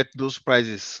to get those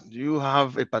prices? Do you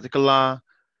have a particular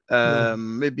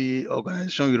maybe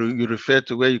organization you refer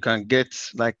to where you can get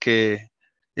like a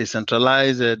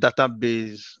centralized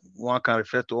database one can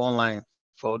refer to online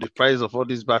for the price of all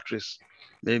these batteries?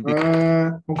 Maybe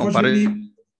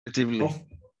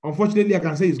unfortunately, I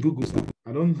can say it's Google. Sir.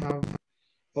 I don't have,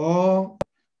 or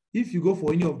if you go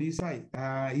for any of these sites,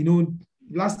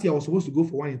 last year I was supposed to go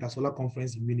for one Sola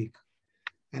conference in Munich.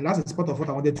 And that's a part of what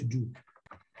I wanted to do.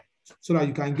 So that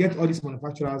you can get all these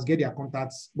manufacturers, get their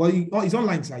contacts. But it's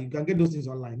online, sir. You can get those things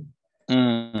online.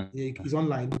 Yeah, it's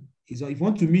online. If you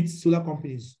want to meet solar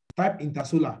companies, type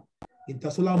Sola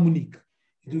Munich.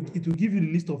 It will give you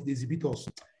the list of the exhibitors.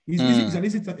 It's easy. It's an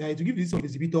easy. It will give you the list of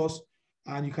exhibitors,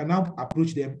 and you can now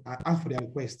approach them and ask for their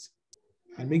request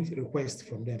and make a request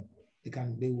from them. They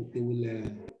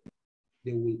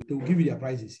will give you their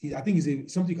prices. I think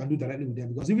it's something you can do directly with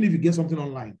them, because even if you get something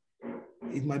online,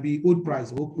 it might be old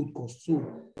price or old cost. So,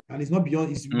 and it's not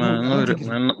beyond, it's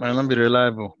Might not be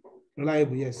reliable.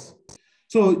 Reliable, yes.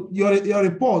 So your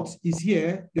report is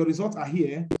here, your results are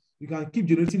here. You can keep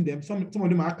generating them. Some of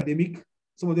them are academic,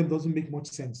 some of them doesn't make much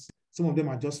sense. Some of them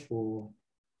are just for,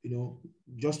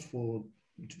 just for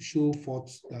to show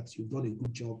forth that you've done a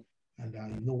good job and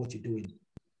you know what you're doing.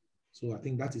 So I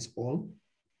think that is all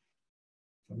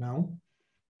for now.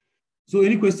 So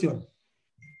any question?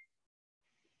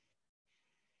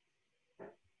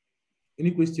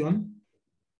 Any question?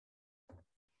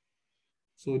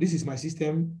 So this is my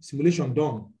system, simulation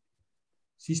done,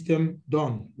 system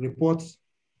done, reports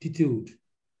detailed,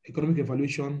 economic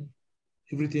evaluation,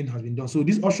 everything has been done. So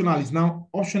this optional is now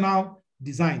optional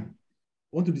design.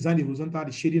 I want to design the horizontal,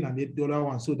 the shading, and the other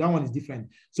one. So that one is different.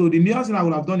 So the nearest thing I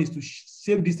would have done is to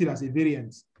save this thing as a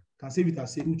variant. Can save it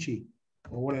as say Uche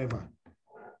or whatever.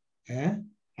 And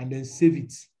then save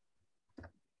it.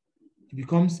 It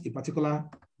becomes a particular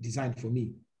design for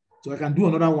me. So I can do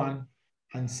another one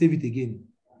and save it again,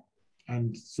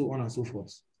 and so on and so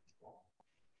forth.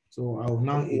 So I will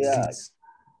now exit.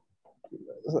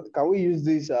 Can we use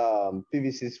these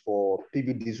PVCs for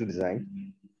PV diesel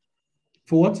design?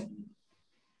 For what?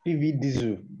 PV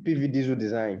diesel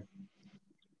design.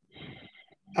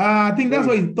 I think that's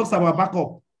what it talks about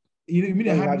backup. You mean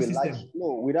a hybrid system?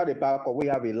 No, without a backup, we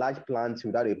have a large plant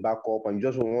without a backup, and you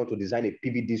just want to design a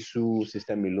PV diesel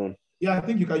system alone. Yeah, I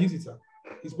think you can use it, sir.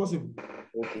 It's possible.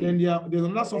 Okay. Then there's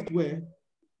another software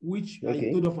which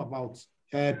I told off about,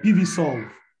 PV Solve.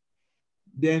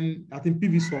 Then I think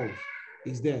PV Solve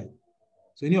is there.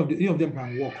 So any of them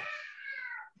can work.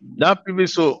 That PV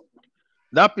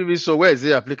Solve, where is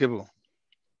it applicable?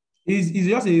 It's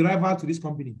just a rival to this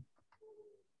company.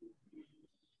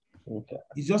 Okay.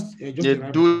 It's just they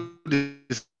do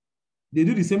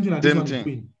the same thing as this one is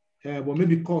doing. But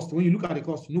maybe cost. When you look at the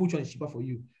cost, you know which one is cheaper for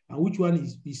you and which one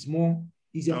is more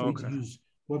easier for you to use.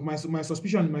 But my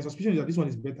suspicion is that this one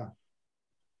is better.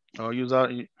 Oh,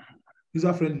 user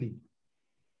friendly.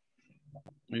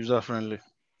 User friendly.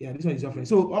 Yeah, this one is user friendly.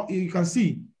 So you can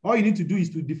see all you need to do is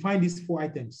to define these 4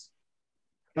 items.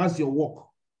 That's your work.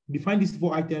 Define these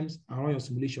 4 items and run your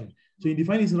simulation. So you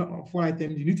define these 4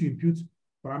 items, you need to impute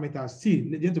parameters.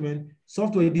 See, gentlemen,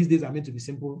 software these days are meant to be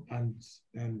simple and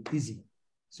easy.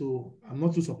 So I'm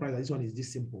not too surprised that this one is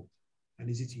this simple and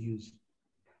easy to use.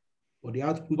 But the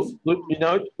output.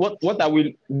 What are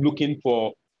we looking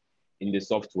for in the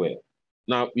software?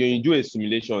 Now, when you do a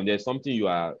simulation, there's something you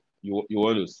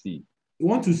want to see. You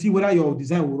want to see whether your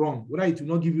design will run, whether it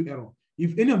will not give you error.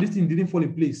 If any of these things didn't fall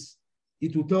in place,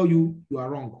 it will tell you you are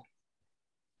wrong.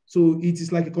 So it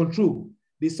is like a control.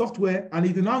 The software, and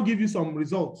it will now give you some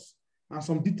results and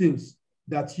some details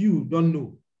that you don't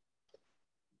know.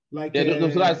 Like so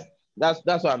that's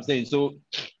what I'm saying. So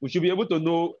we should be able to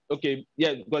know, okay,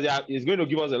 yeah, because it's going to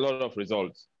give us a lot of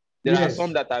results. There are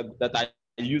some that are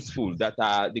useful, that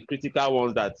are the critical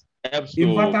ones that helps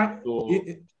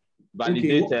to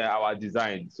validate our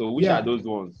design. So which are those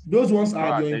ones? Those ones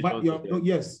are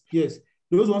yes.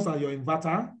 Those ones are your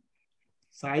inverter,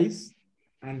 size,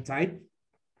 and type.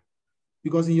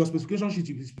 Because in your specification sheet,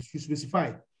 you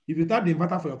specify. If you type the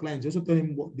inverter for your client, you also tell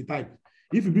him what the type.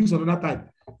 If he brings another type,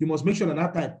 you must make sure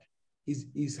that type has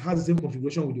the same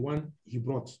configuration with the one he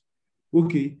brought.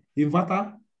 Okay, the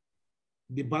inverter,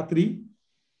 the battery,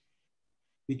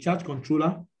 the charge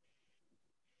controller,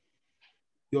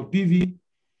 your PV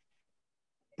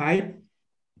type,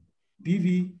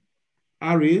 PV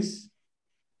arrays,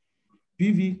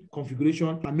 PV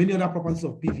configuration, and many other properties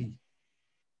of PV.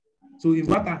 So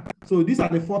inverter. So these are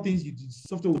the 4 things the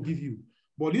software will give you.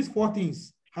 But these 4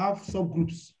 things have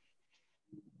subgroups.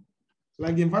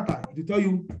 Like the inverter, it will tell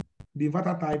you the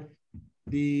inverter type,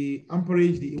 the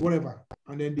amperage, the whatever.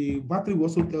 And then the battery will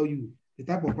also tell you the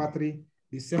type of battery,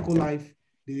 the cycle life,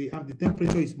 the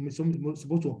temperature is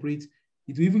supposed to operate.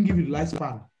 It will even give you the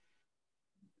lifespan.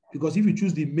 Because if you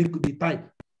choose the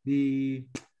type, the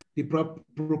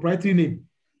proprietary name,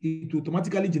 it will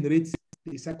automatically generate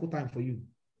the cycle time for you,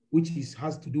 which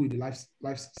has to do with the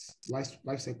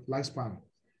lifespan.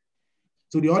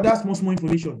 So the other small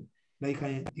information that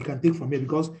you can take from here,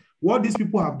 because what these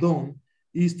people have done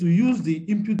is to use the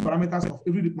input parameters of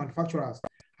every manufacturers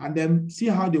and then see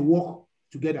how they work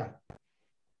together.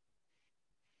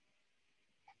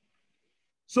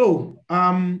 So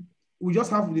we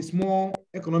just have the small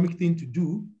economic thing to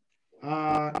do.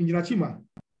 Engineer Chima.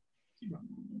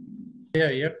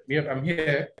 Yeah, I'm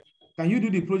here. Can you do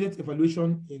the project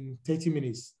evaluation in 30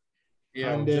 minutes?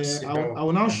 Yeah, and I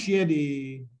will now share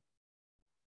the.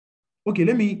 Okay,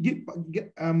 let me get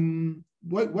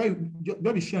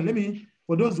let me share. Let me,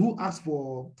 for those who ask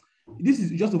for this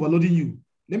is just overloading you.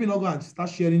 Let me now go and start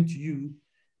sharing to you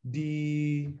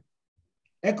the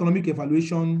economic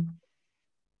evaluation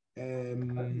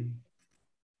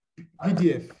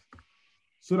PDF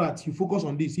so that you focus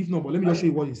on this. If not, but let me just show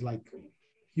you what it's like.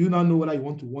 You now know whether you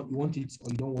want it or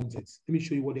you don't want it. Let me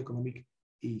show you what the economic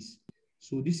is.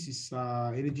 So this is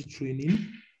energy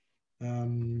training.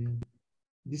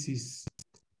 This is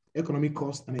economic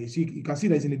cost, and you can see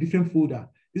that it's in a different folder.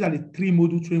 These are the 3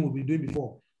 module training we've been doing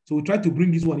before. So we tried to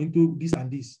bring this one into this and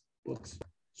this, but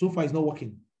so far it's not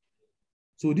working.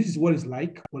 So this is what it's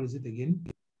like. What is it again?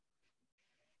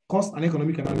 Cost and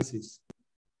economic analysis.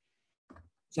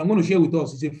 So I'm going to share with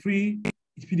us. It's a free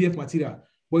PDF material,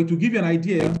 but it will give you an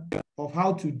idea of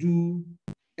how to do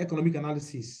economic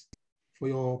analysis for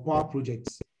your power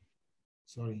projects.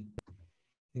 Sorry, I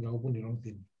think I opened the wrong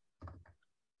thing.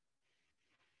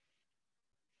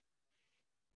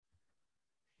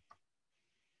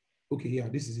 Okay, yeah,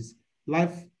 this is it.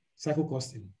 Life cycle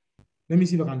costing. Let me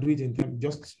see if I can do it in time,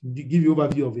 just give you an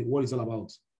overview of it, what it's all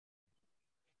about.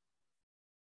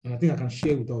 And I think I can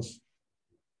share with us.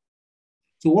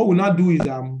 So what we'll now do is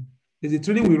there's a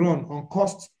training we run on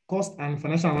cost and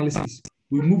financial analysis.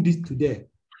 We move this to there,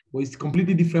 but it's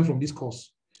completely different from this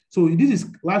course. So this is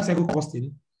life cycle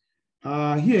costing.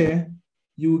 Here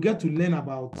you will get to learn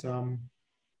about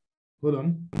hold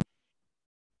on.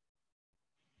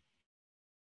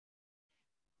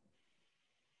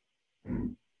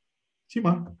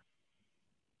 Chima.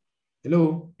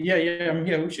 Hello. Yeah, I'm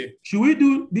here, Uche. Should we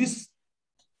do this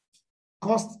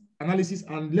cost analysis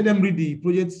and let them read the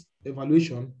project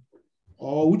evaluation,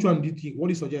 or which one do you think? What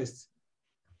do you suggest?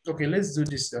 Okay, let's do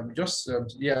this. For the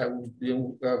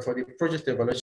project evaluation.